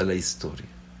regresamos a la historia.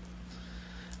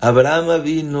 Abraham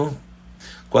vino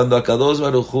cuando Akadosh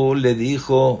Baruj Hu le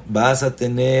dijo, vas a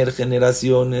tener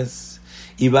generaciones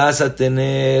y vas a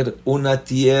tener una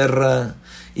tierra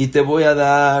y te voy a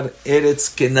dar Eretz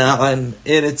Kenaan,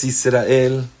 Eretz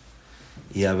Israel.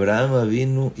 Y Abraham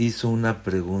vino, hizo una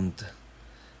pregunta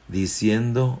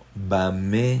diciendo,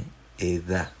 Bame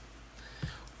Eda,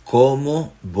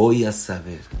 ¿cómo voy a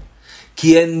saber?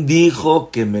 ¿Quién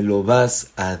dijo que me lo vas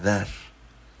a dar?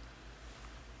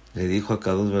 Le dijo a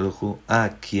Kadosh Baruj Hu,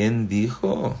 ¿quién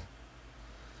dijo?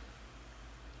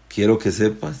 Quiero que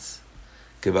sepas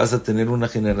que vas a tener una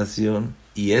generación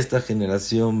y esta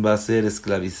generación va a ser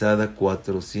esclavizada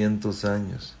 400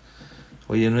 años.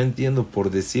 Oye, no entiendo,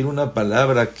 por decir una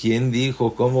palabra, ¿quién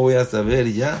dijo? ¿Cómo voy a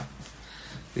saber? Ya.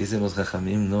 Dicen los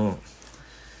jajamim, no.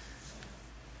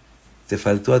 Te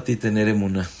faltó a ti tener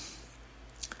emuná.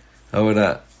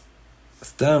 Ahora,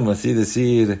 estamos así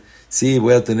decir, sí,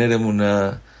 voy a tener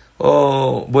emuná.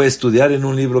 Voy a estudiar en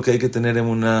un libro que hay que tener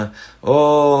emuná.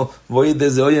 Voy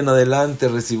desde hoy en adelante a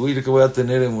recibir que voy a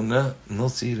tener emuná. No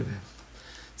sirve.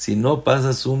 Si no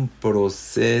pasas un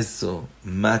proceso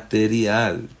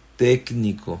material,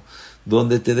 técnico,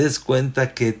 donde te des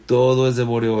cuenta que todo es de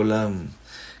Boreolam,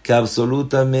 que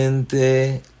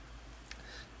absolutamente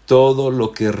todo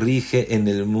lo que rige en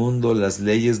el mundo, las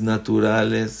leyes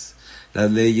naturales,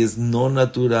 las leyes no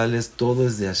naturales, todo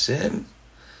es de Hashem,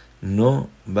 no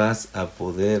vas a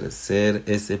poder ser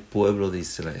ese pueblo de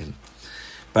Israel.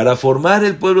 Para formar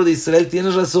el pueblo de Israel,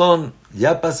 tienes razón,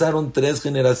 ya pasaron 3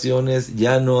 generaciones,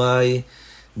 ya no hay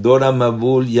Dora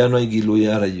Mabul, ya no hay Gilui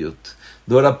Arayut.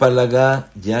 Dora Palagá,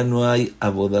 ya no hay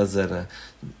Avodah Zará.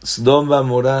 Sdom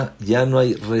Vamorá, ya no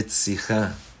hay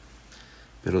Retzijá.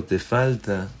 Pero te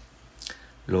falta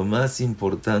lo más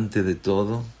importante de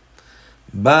todo.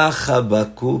 Baja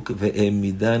Bakuk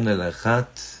ve'emidan alachat,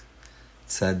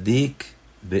 tzadik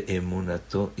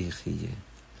ve'emunato ichye.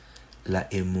 La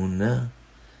emuná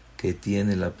que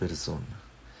tiene la persona.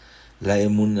 La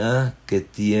emuná que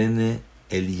tiene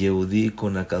el Yehudí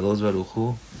con Akadosh Baruj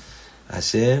Hu.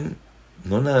 Hashem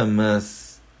no nada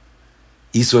más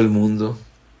hizo el mundo,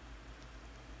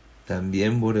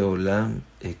 también Boreolam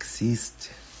existe.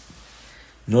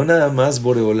 No nada más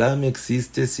Boreolam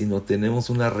existe, sino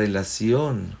tenemos una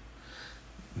relación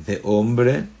de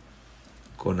hombre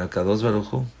con Akadosh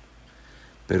Baruj Hu.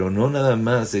 Pero no nada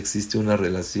más existe una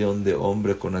relación de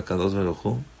hombre con Akadosh Baruj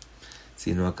Hu,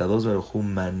 sino Akadosh Baruj Hu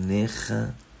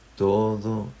maneja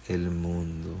todo el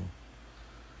mundo.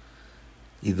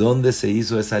 ¿Y dónde se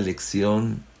hizo esa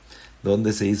lección?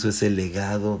 ¿Dónde se hizo ese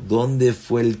legado? ¿Dónde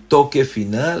fue el toque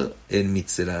final? En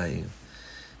Mitzrayim.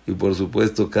 Y por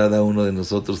supuesto cada uno de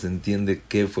nosotros entiende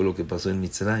qué fue lo que pasó en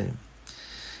Mitzrayim.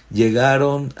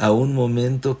 Llegaron a un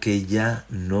momento que ya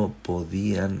no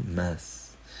podían más.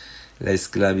 La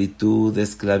esclavitud,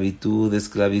 esclavitud,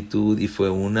 esclavitud, y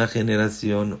fue una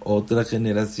generación, otra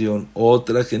generación,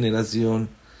 otra generación.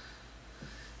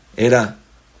 Era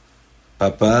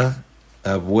papá,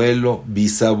 abuelo,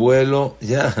 bisabuelo,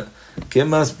 ya, ¿qué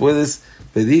más puedes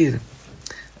pedir?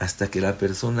 Hasta que la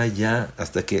persona ya,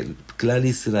 hasta que el clan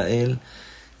Israel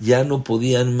ya no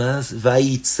podían más,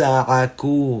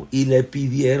 Vaitza'aku, y le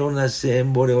pidieron a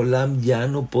Hashem Boreolam, ya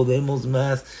no podemos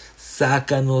más,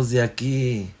 sácanos de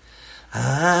aquí.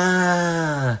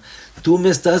 Tú me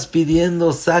estás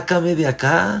pidiendo, sácame de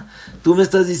acá. Tú me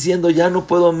estás diciendo, ya no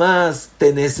puedo más,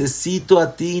 te necesito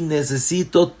a ti,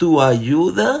 necesito tu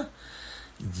ayuda.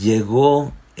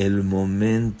 Llegó el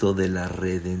momento de la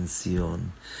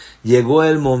redención. Llegó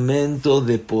el momento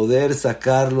de poder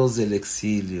sacarlos del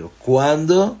exilio.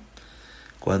 ¿Cuándo?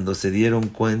 Cuando se dieron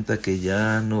cuenta que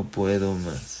ya no puedo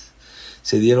más.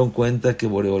 se dieron cuenta que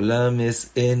Boreolam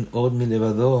es en Od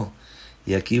Milevado.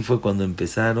 Y aquí fue cuando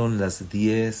empezaron las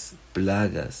 10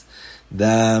 plagas.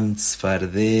 Dam,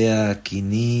 Tzfardea,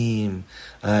 Kinim,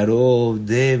 Arov,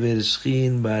 Deber,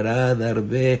 Shchin, Barad,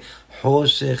 Arbe,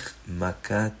 Hoshech,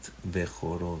 Makat,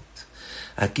 Bejorot.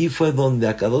 Aquí fue donde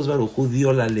Akadosh Baruj Hu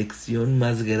dio la lección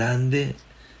más grande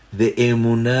de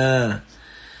Emuná,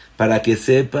 para que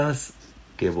sepas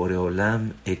que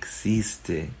Boreolam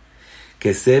existe,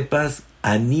 que sepas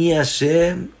Ani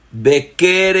Hashem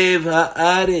Bekerev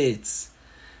Haaretz,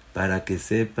 para que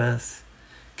sepas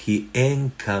Ki en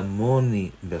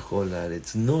Kamoni Bechol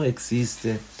Haaretz, no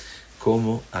existe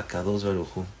como Akadosh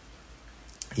Baruj Hu.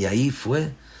 Y ahí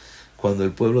fue cuando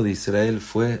el pueblo de Israel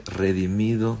fue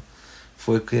redimido,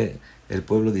 fue que el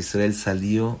pueblo de Israel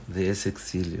salió de ese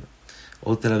exilio.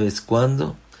 Otra vez,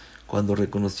 ¿cuándo? Cuando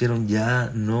reconocieron,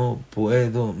 ya no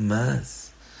puedo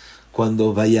más.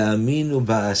 Cuando Vayaminu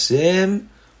Ba'ashem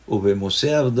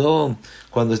Ubemoshe Abdom,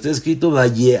 cuando está escrito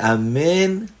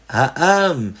Vayeamen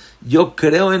Ha'am, yo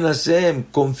creo en Hashem,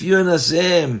 confío en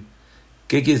Hashem.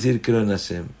 ¿Qué quiere decir creo en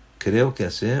Hashem? Creo que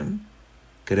Hashem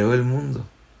creó el mundo.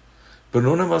 Pero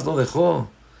no nada más lo dejó,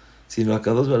 sino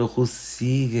Akadosh Baruj Hu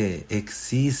sigue,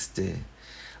 existe.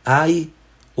 Hay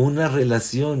una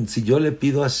relación. Si yo le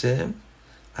pido a Hashem,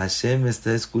 Hashem me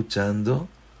está escuchando,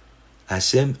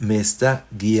 Hashem me está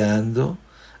guiando,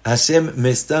 Hashem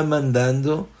me está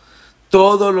mandando.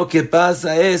 Todo lo que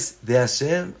pasa es de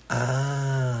Hashem.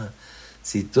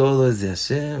 Si todo es de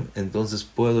Hashem, entonces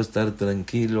puedo estar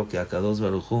tranquilo que Akadosh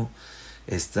Baruj Hu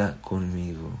está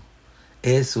conmigo.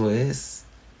 Eso es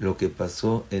lo que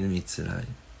pasó en Mitzrayim.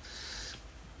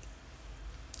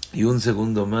 Y un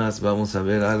segundo más vamos a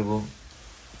ver algo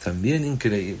también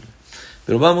increíble.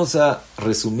 Pero vamos a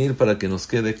resumir para que nos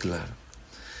quede claro.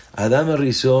 Adam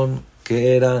Rishon,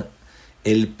 que era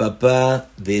el papá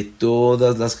de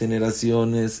todas las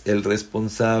generaciones, el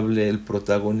responsable, el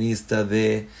protagonista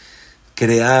de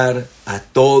crear a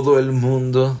todo el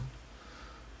mundo,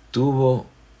 tuvo,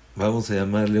 vamos a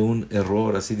llamarle un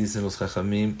error, así dicen los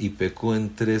Jajamim, y pecó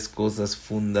en 3 cosas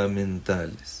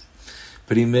fundamentales.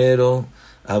 Primero,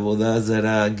 Abodá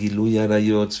Zará, Giluy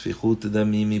Arayot, Shfichut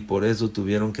Damim, y por eso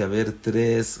tuvieron que haber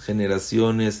 3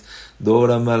 generaciones,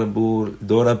 Dora Marbur,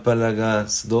 Dora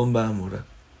Palagas, Don Bamura.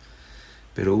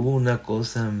 Pero hubo una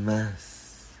cosa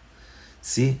más.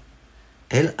 Sí,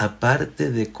 él aparte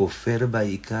de Kofer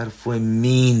Baikar fue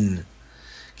Min.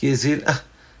 Quiere decir,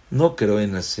 no creo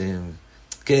en Hashem.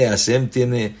 ¿Qué? Hashem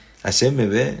me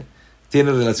ve,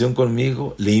 tiene relación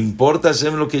conmigo, le importa a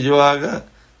Hashem lo que yo haga.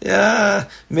 Ya,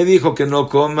 me dijo que no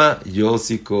coma, yo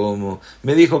sí como.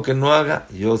 Me dijo que no haga,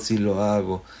 yo sí lo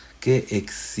hago. ¿Que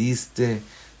existe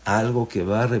algo que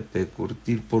va a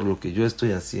repercutir por lo que yo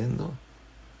estoy haciendo?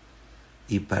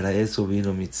 Y para eso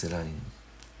vino Mitzrayim.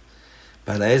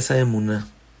 Para esa emuná,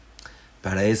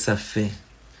 para esa fe,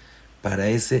 para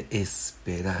ese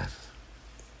esperar.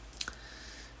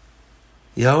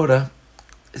 Y ahora,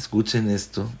 escuchen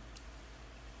esto,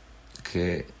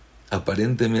 que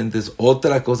aparentemente es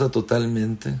otra cosa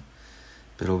totalmente,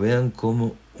 pero vean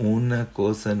cómo una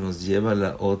cosa nos lleva a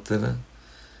la otra,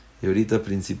 y ahorita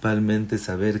principalmente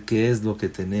saber qué es lo que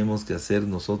tenemos que hacer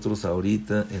nosotros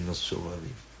ahorita en los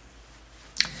Shobabim.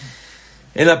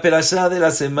 En la perashá de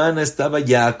la semana estaba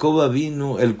Jacob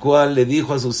Avinu, el cual le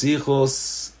dijo a sus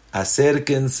hijos,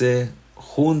 acérquense,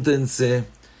 júntense,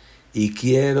 y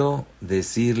quiero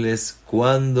decirles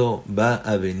cuándo va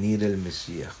a venir el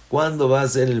Mesías, cuándo va a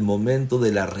ser el momento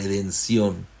de la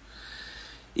redención.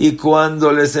 Y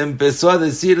cuando les empezó a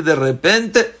decir de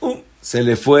repente, se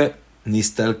le fue,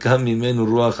 Nistalka mimenu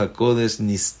Ruach HaKodesh,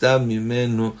 Nistá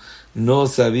mimenu, no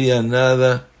sabía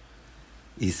nada,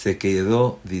 y se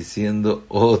quedó diciendo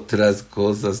otras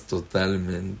cosas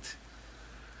totalmente.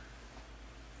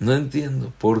 No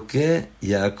entiendo por qué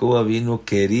Jacob Avinu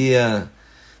quería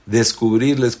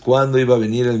descubrirles cuándo iba a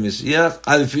venir el Mesías.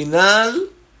 Al final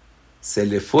se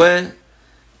le fue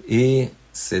y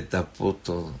se tapó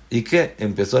todo. ¿Y qué?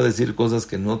 Empezó a decir cosas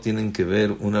que no tienen que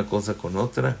ver una cosa con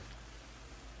otra.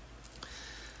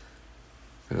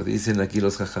 Pero dicen aquí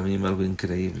los Jajamim algo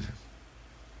increíble.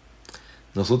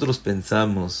 Nosotros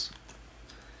pensamos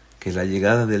que la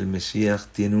llegada del Mesías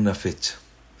tiene una fecha.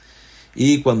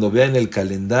 Y cuando vean el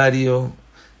calendario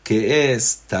que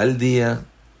es tal día,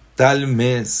 tal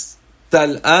mes,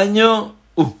 tal año,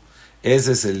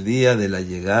 ese es el día de la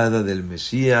llegada del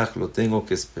Mesías, lo tengo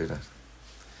que esperar.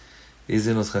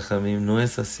 Dicen los Jajamim, no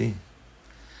es así.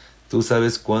 Tú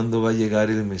sabes cuándo va a llegar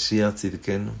el Mesías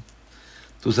Tzidkenu.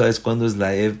 Tú sabes cuándo es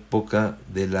la época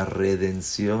de la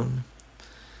redención.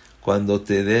 Cuando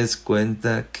te des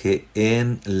cuenta que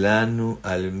en lanu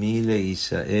almile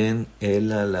ishaen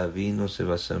ela lavino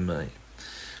shebashamay.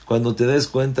 Cuando te des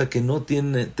cuenta que no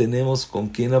tenemos con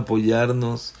quién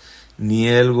apoyarnos, ni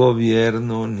el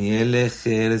gobierno, ni el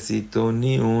ejército,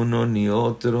 ni uno, ni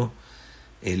otro.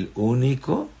 El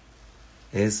único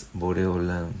es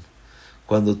Boreolam.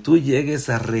 Cuando tú llegues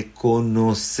a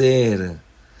reconocer,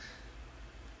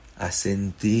 a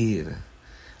sentir,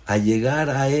 a llegar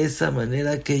a esa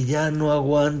manera que ya no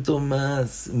aguanto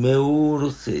más, me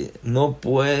urge, no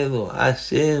puedo,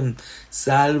 Hashem,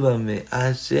 sálvame,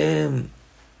 Hashem,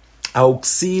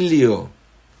 auxilio.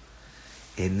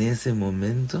 En ese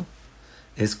momento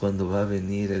es cuando va a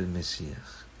venir el Mesías.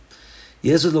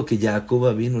 Y eso es lo que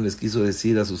Jacob vino les quiso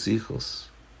decir a sus hijos.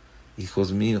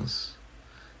 Hijos míos,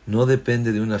 no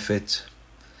depende de una fecha.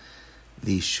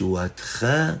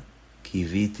 Lishuatcha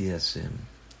kiviti Hashem.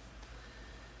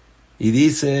 Y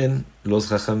dicen los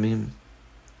Jajamim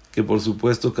que por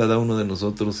supuesto cada uno de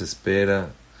nosotros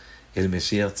espera el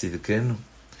Mesías Tzidkenu.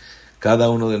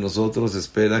 Cada uno de nosotros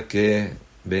espera que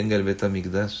venga el Bet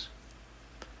HaMikdash.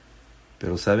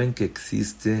 Pero saben que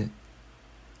existe,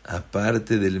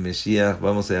 aparte del Mesías,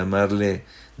 vamos a llamarle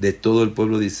de todo el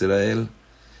pueblo de Israel,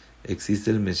 existe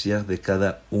el Mesías de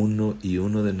cada uno y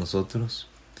uno de nosotros.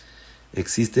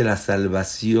 Existe la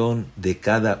salvación de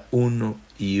cada uno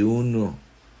y uno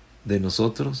de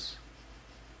nosotros.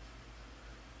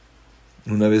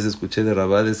 Una vez escuché de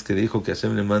Rabades que dijo que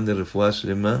Hashem le mande refuah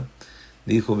shlema.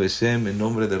 Dijo Beshem en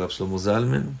nombre de Rab Shlomo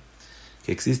Zalman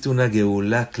que existe una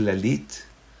Geulá klalit,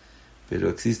 pero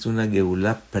existe una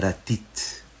Geulá pratit,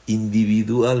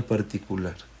 individual,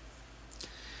 particular.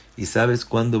 ¿Y sabes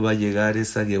cuándo va a llegar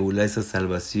esa Geulá, esa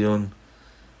salvación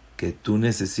que tú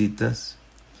necesitas,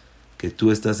 que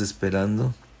tú estás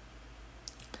esperando?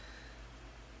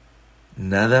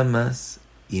 Nada más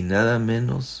y nada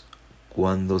menos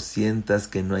cuando sientas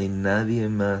que no hay nadie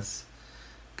más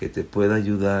que te pueda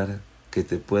ayudar, que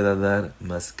te pueda dar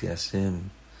más que Hashem.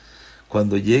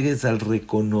 Cuando llegues al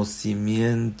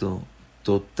reconocimiento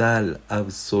total,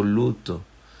 absoluto,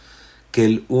 que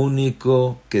el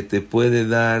único que te puede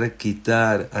dar,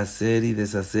 quitar, hacer y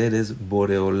deshacer es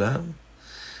Boreolam.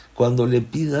 Cuando le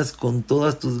pidas con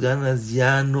todas tus ganas,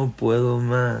 ya no puedo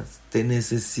más, te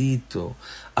necesito,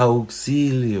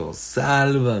 auxilio,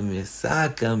 sálvame,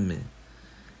 sácame.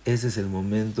 Ese es el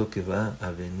momento que va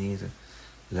a venir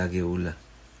la Geula.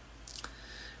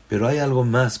 Pero hay algo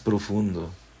más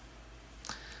profundo.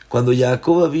 Cuando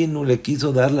Jacob vino, le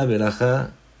quiso dar la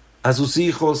verajá a sus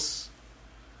hijos.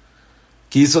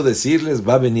 Quiso decirles,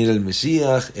 va a venir el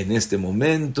Mesías en este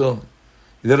momento.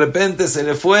 Y de repente se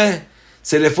le fue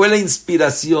la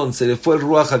inspiración, se le fue el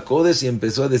Ruach HaKodesh y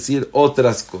empezó a decir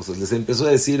otras cosas. Les empezó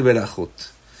a decir verajot.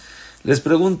 Les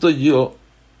pregunto yo,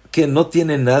 que no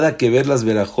tiene nada que ver las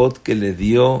verajot que le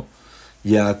dio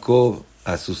Jacob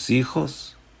a sus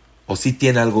hijos, o si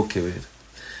tiene algo que ver,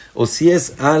 o si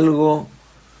es algo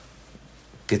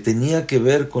que tenía que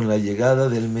ver con la llegada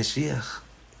del Mesías.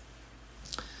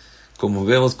 Como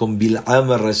vemos con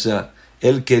Bil'am Rasha,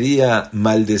 él quería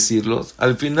maldecirlos,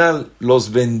 al final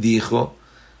los bendijo,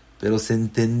 pero se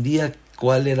entendía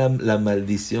cuál era la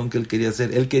maldición que él quería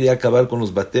hacer. Él quería acabar con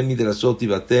los Bate Midrashot y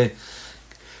Bate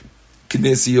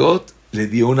Knesiot, le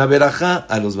dio una verajá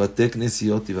a los Bate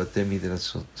Knesiot y Bate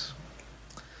Midrashot.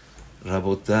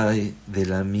 Rabotai, de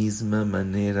la misma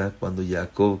manera, cuando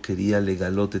Jacob quería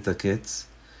legalote taquets,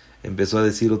 empezó a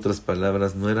decir otras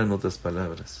palabras, no eran otras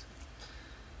palabras.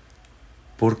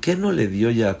 ¿Por qué no le dio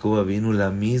Jacob Avinu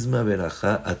la misma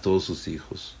verajá a todos sus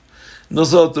hijos?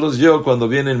 Nosotros, yo, cuando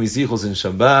vienen mis hijos en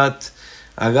Shabbat,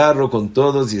 agarro con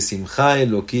todos, Yesimcha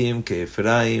Elokim, que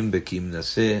Efraim, Bekim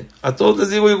Nashe, a todos les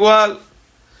digo igual.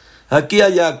 Aquí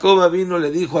a Jacob Avinu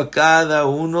le dijo a cada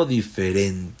uno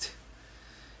diferente.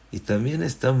 Y también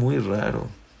está muy raro.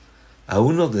 A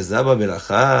unos les daba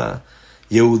verajá,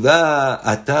 Yehudá,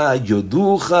 Ata,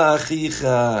 Yoduja,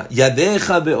 Ajija,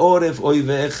 Yadeja, Beoref,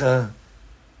 Oiveja.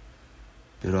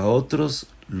 Pero a otros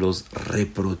los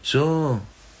reprochó.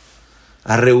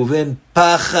 A Reubén,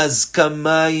 Pajas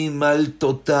Kamaim al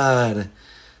totar,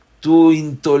 tu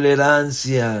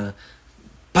intolerancia,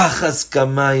 Pajas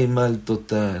Kamaim al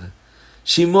totar.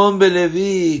 Shimon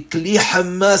Belevi, Kli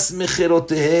Hamas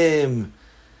Mejerotehem,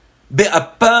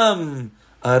 Beapam,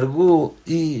 Argu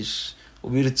Ish,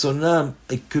 Ubirtzonam,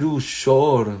 Ekru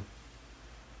Shor.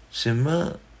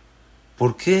 Shema,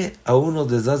 ¿por qué a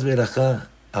unos les das verajá,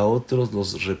 a otros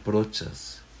los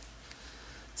reprochas?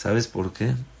 ¿Sabes por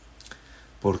qué?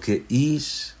 Porque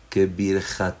Ish que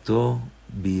birjato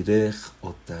birej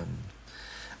otam.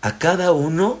 A cada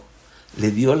uno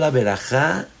le dio la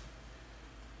verajá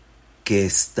que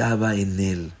estaba en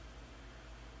él.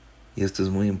 Y esto es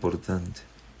muy importante.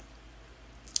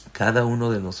 Cada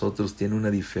uno de nosotros tiene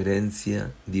una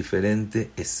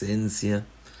diferente esencia,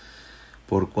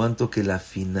 por cuanto que la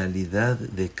finalidad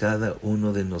de cada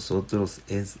uno de nosotros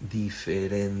es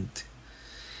diferente.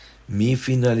 Mi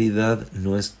finalidad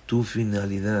no es tu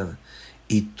finalidad,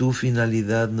 y tu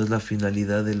finalidad no es la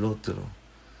finalidad del otro.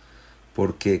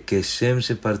 Porque Keshem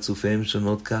shepartzufehem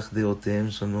shonot kach deotehem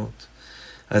shonot.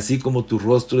 Así como tu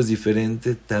rostro es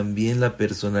diferente, también la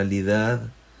personalidad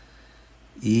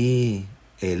y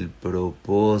el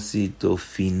propósito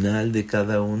final de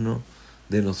cada uno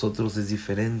de nosotros es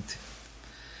diferente.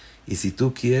 Y si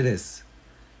tú quieres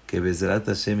que Bezrat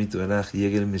Hashem Yitbaraj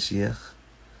llegue el Mesías,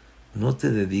 no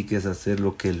te dediques a hacer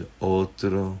lo que el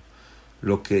otro,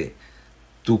 lo que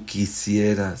tú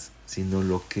quisieras, sino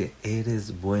lo que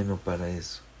eres bueno para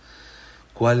eso.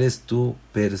 ¿Cuál es tu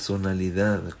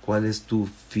personalidad? ¿Cuál es tu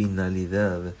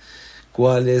finalidad?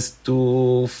 ¿Cuál es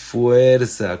tu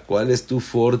fuerza? ¿Cuál es tu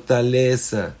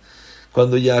fortaleza?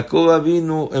 Cuando Jacob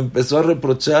vino, empezó a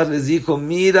reprochar, les dijo,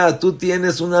 mira, tú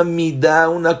tienes una midá,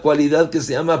 una cualidad que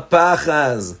se llama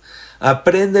pajas.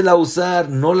 Apréndela a usar,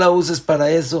 no la uses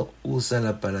para eso,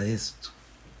 úsala para esto.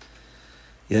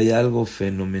 Y hay algo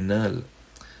fenomenal.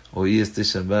 Oí este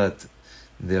Shabbat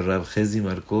de Rav Hezi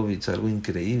Markovich, algo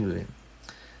increíble.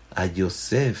 A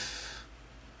Yosef,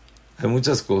 hay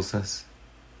muchas cosas.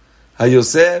 A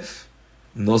Yosef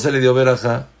no se le dio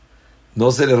verajá,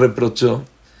 no se le reprochó.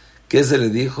 ¿Qué se le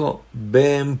dijo?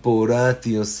 Ben porat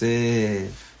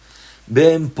Yosef,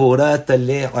 ben porat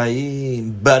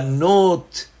ale'aim,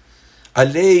 banot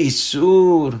alei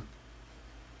shur.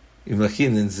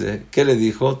 Imagínense, ¿qué le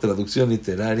dijo? Traducción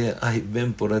literaria. Ay,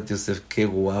 ben porat Yosef, qué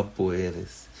guapo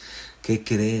eres. ¿Qué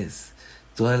crees?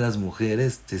 Todas las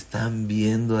mujeres te están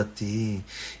viendo a ti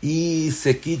y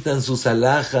se quitan sus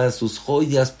alhajas, sus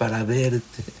joyas para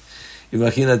verte.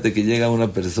 Imagínate que llega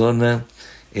una persona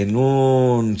en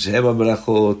un Sheba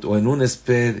Brajot o en un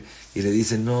Esped y le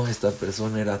dicen, no, esta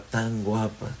persona era tan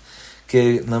guapa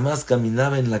que nada más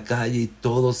caminaba en la calle y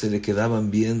todos se le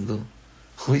quedaban viendo.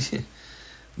 Oye,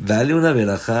 dale una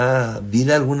verajá,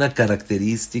 dile alguna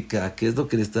característica, ¿qué es lo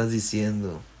que le estás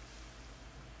diciendo?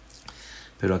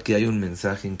 Pero aquí hay un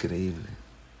mensaje increíble.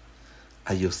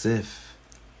 A Yosef,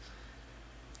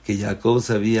 que Jacob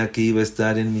sabía que iba a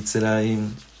estar en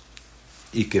Mitzrayim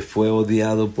y que fue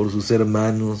odiado por sus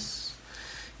hermanos,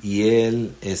 y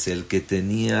él es el que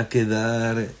tenía que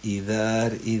dar y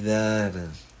dar y dar.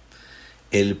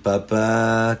 El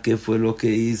papá, ¿qué fue lo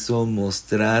que hizo?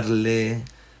 Mostrarle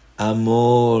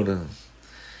amor.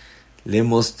 Le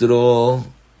mostró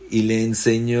y le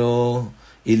enseñó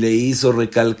y le hizo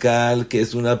recalcar que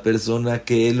es una persona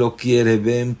que él lo quiere.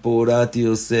 Ven porat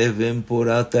Yosef, ven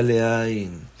porat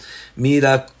aleaim.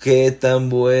 Mira qué tan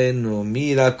bueno,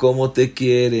 mira cómo te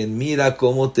quieren, mira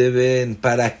cómo te ven.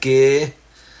 ¿Para qué?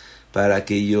 Para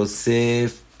que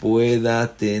Yosef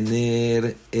pueda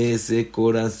tener ese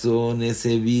corazón,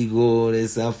 ese vigor,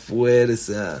 esa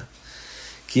fuerza.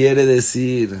 Quiere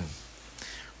decir,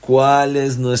 ¿cuál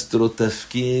es nuestro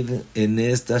tafkid en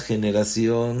esta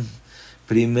generación?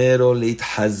 Primero,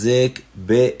 leithazek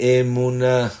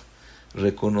be'emunah,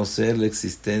 reconocer la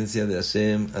existencia de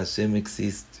Hashem. Hashem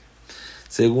existe.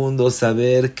 Segundo,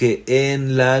 saber que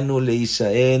en lanu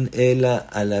leishaen ela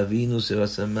alavinu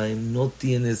shebashamayim, no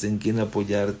tienes en quién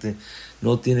apoyarte,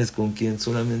 no tienes con quién,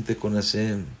 solamente con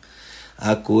Hashem.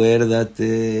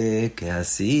 Acuérdate que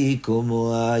así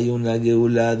como hay una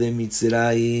geulá de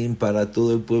Mitzrayim para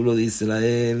todo el pueblo de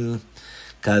Israel,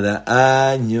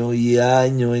 cada año y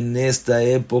año en esta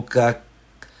época,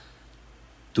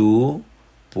 tú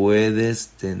puedes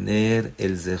tener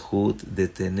el zehut de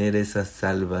tener esa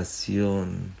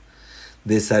salvación,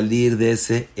 de salir de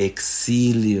ese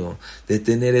exilio, de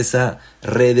tener esa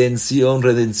redención.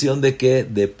 ¿Redención de qué?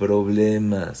 De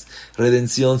problemas.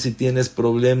 Redención si tienes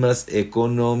problemas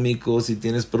económicos, si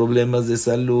tienes problemas de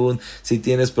salud, si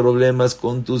tienes problemas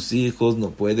con tus hijos,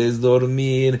 no puedes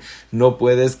dormir, no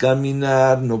puedes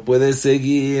caminar, no puedes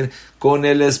seguir con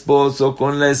el esposo,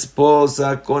 con la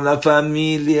esposa, con la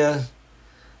familia.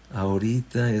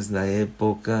 Ahorita es la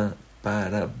época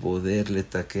para poderle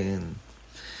taquen.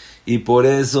 Y por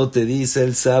eso te dice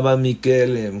el Saba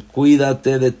Mikelem,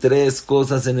 cuídate de 3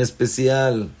 cosas en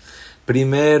especial.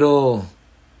 Primero,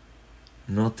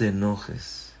 no te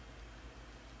enojes.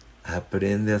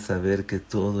 Aprende a saber que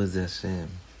todo es de Hashem.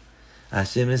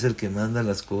 Hashem es el que manda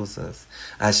las cosas.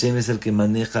 Hashem es el que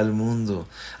maneja el mundo.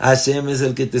 Hashem es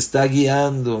el que te está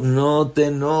guiando. No te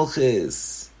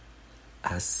enojes.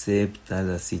 Acepta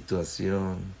la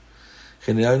situación.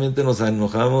 Generalmente nos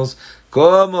enojamos.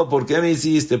 ¿Cómo? ¿Por qué me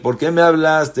hiciste? ¿Por qué me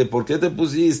hablaste? ¿Por qué te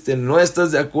pusiste? No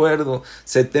estás de acuerdo.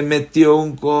 Se te metió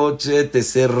un coche, te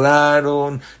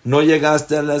cerraron, no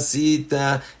llegaste a la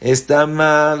cita, está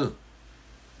mal.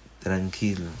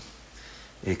 Tranquilo.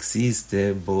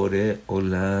 Existe Bore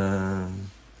Olam.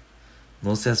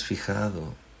 No seas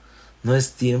fijado. No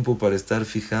es tiempo para estar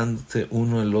fijándote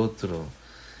uno el otro.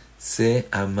 Sé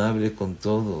amable con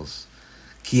todos.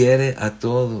 Quiere a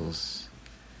todos.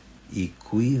 Y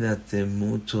cuídate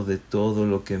mucho de todo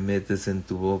lo que metes en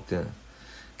tu boca.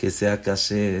 Que sea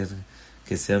Hacer,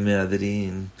 que sea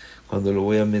meadrín. Cuando lo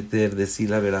voy a meter,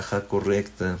 decir la verajá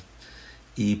correcta.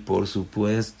 Y por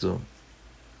supuesto,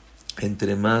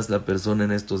 entre más la persona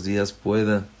en estos días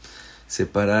pueda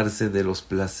separarse de los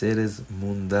placeres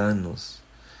mundanos,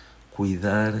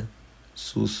 cuidar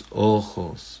sus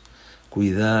ojos,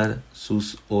 cuidar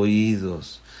sus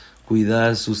oídos,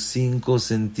 cuidar sus 5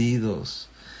 sentidos,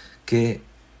 que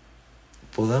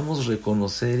podamos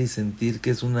reconocer y sentir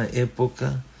que es una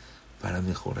época para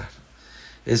mejorar.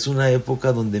 Es una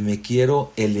época donde me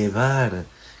quiero elevar,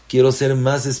 quiero ser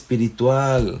más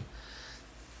espiritual.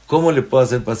 ¿Cómo le puedo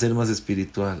hacer para ser más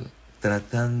espiritual?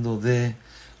 Tratando de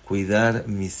cuidar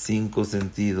mis 5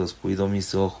 sentidos. Cuido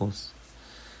mis ojos,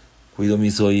 cuido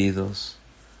mis oídos,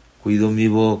 cuido mi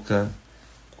boca,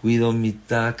 cuido mi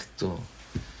tacto,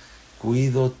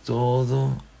 cuido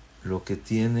todo lo que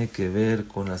tiene que ver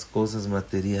con las cosas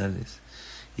materiales.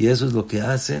 Y eso es lo que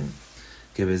hacen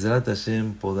que Bezrat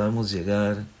Hashem podamos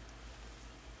llegar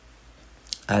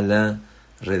a la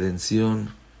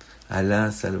redención, a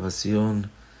la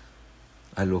salvación,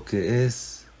 a lo que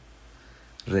es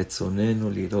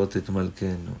Retzonenu Lirot et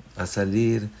Malkenu, a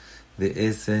salir de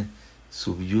ese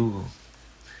subyugo.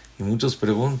 Y muchos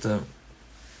preguntan,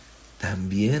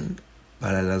 ¿también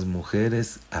para las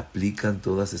mujeres aplican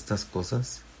todas estas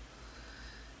cosas?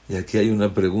 Y aquí hay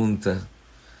una pregunta,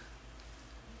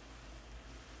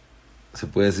 se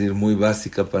puede decir muy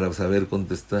básica para saber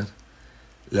contestar.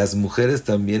 ¿Las mujeres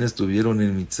también estuvieron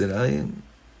en Mitzrayim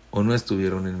o no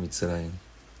estuvieron en Mitzrayim?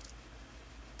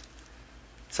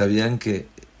 ¿Sabían que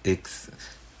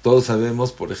todos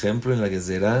sabemos, por ejemplo, en la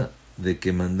Gezerá, de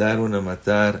que mandaron a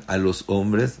matar a los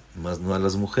hombres, más no a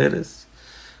las mujeres?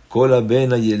 Kola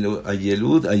ben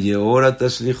ayelud ayehora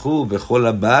tashlichu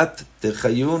bejola bat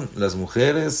techayun. Las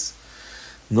mujeres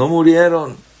no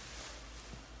murieron.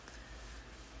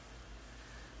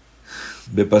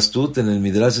 Bepastut, en el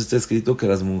Midrash está escrito que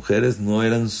las mujeres no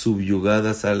eran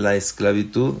subyugadas a la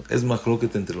esclavitud. Es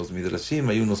majloquet entre los Midrashim.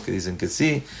 Hay unos que dicen que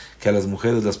sí, que a las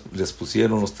mujeres les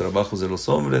pusieron los trabajos de los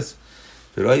hombres.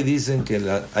 Pero hay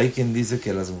quien dice que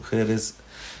a las mujeres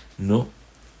no.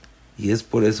 Y es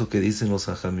por eso que dicen los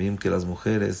hajamim que las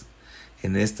mujeres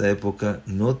en esta época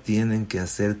no tienen que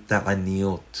hacer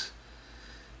ta'aniot,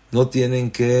 no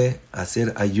tienen que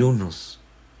hacer ayunos,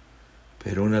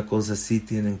 pero una cosa sí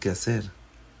tienen que hacer,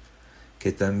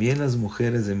 que también las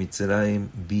mujeres de Mitzrayim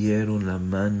vieron la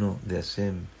mano de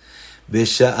Hashem.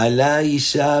 Besha'ala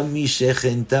isha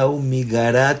mishechentau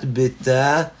migarat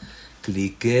beta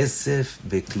kli kesef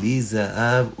bekli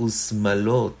za'av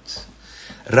usmalot.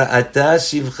 Ra'ata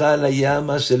shivcha la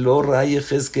llama shelo ra'i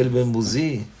Yechezkel ben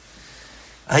Buzi.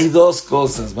 Hay 2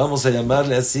 cosas, vamos a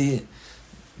llamarle así,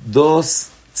 2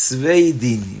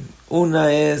 tzveidinim.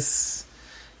 Una es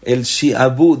el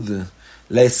shi'abud,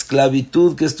 la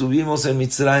esclavitud que estuvimos en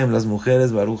Mitzrayim. Las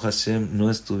mujeres, Baruch Hashem,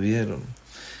 no estuvieron.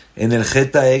 En el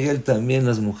Geta Egel también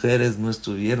las mujeres no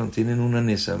estuvieron. Tienen una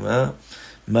neshama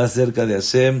más cerca de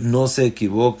Hashem, no se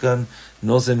equivocan,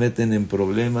 no se meten en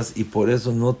problemas y por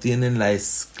eso no tienen la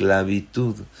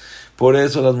esclavitud. Por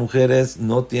eso las mujeres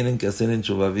no tienen que hacer en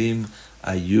Shobabim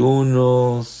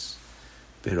ayunos.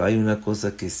 Pero hay una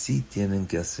cosa que sí tienen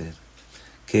que hacer,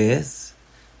 que es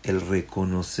el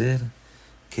reconocer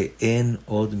que en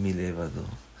od milevado,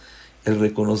 el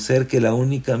reconocer que la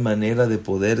única manera de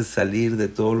poder salir de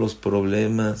todos los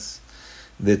problemas,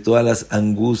 de todas las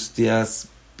angustias,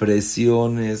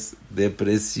 presiones,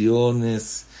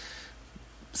 depresiones,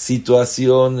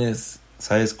 situaciones,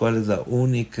 ¿sabes cuál es la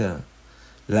única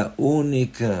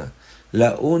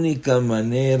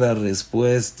manera,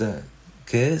 respuesta?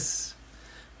 ¿Qué es?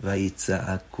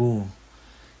 Vaitza'aku,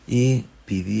 y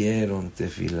pidieron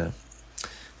tefila.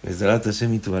 Bezrat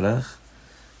Hashem Yitbaraj,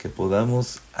 que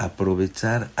podamos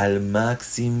aprovechar al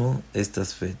máximo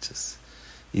estas fechas.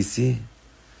 Y sí,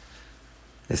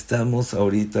 estamos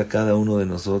ahorita cada uno de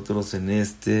nosotros en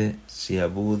este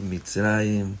Shiabud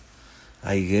Mitzrayim.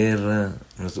 Hay guerra,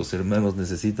 nuestros hermanos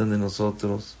necesitan de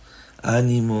nosotros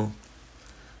ánimo,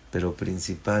 pero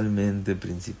principalmente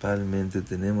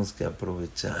tenemos que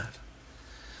aprovechar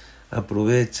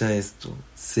Aprovecha esto.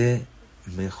 Sé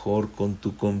mejor con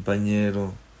tu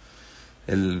compañero.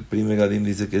 El primer Gadim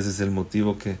dice que ese es el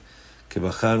motivo que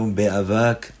bajaron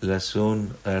Be'avak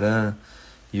Lashon Ara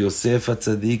Yosef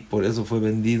Atzadik, por eso fue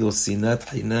vendido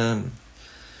Sinat Hinam.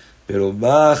 Pero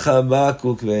baja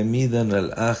Bakuk ve'emidan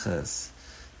al Ajas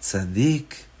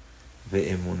Tzadik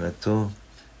ve'emunato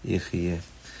Yechie.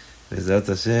 Bezrat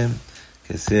Hashem,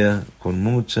 que sea con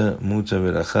mucha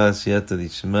verajá, Siyata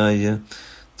Dishmaya,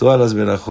 todas las verajot.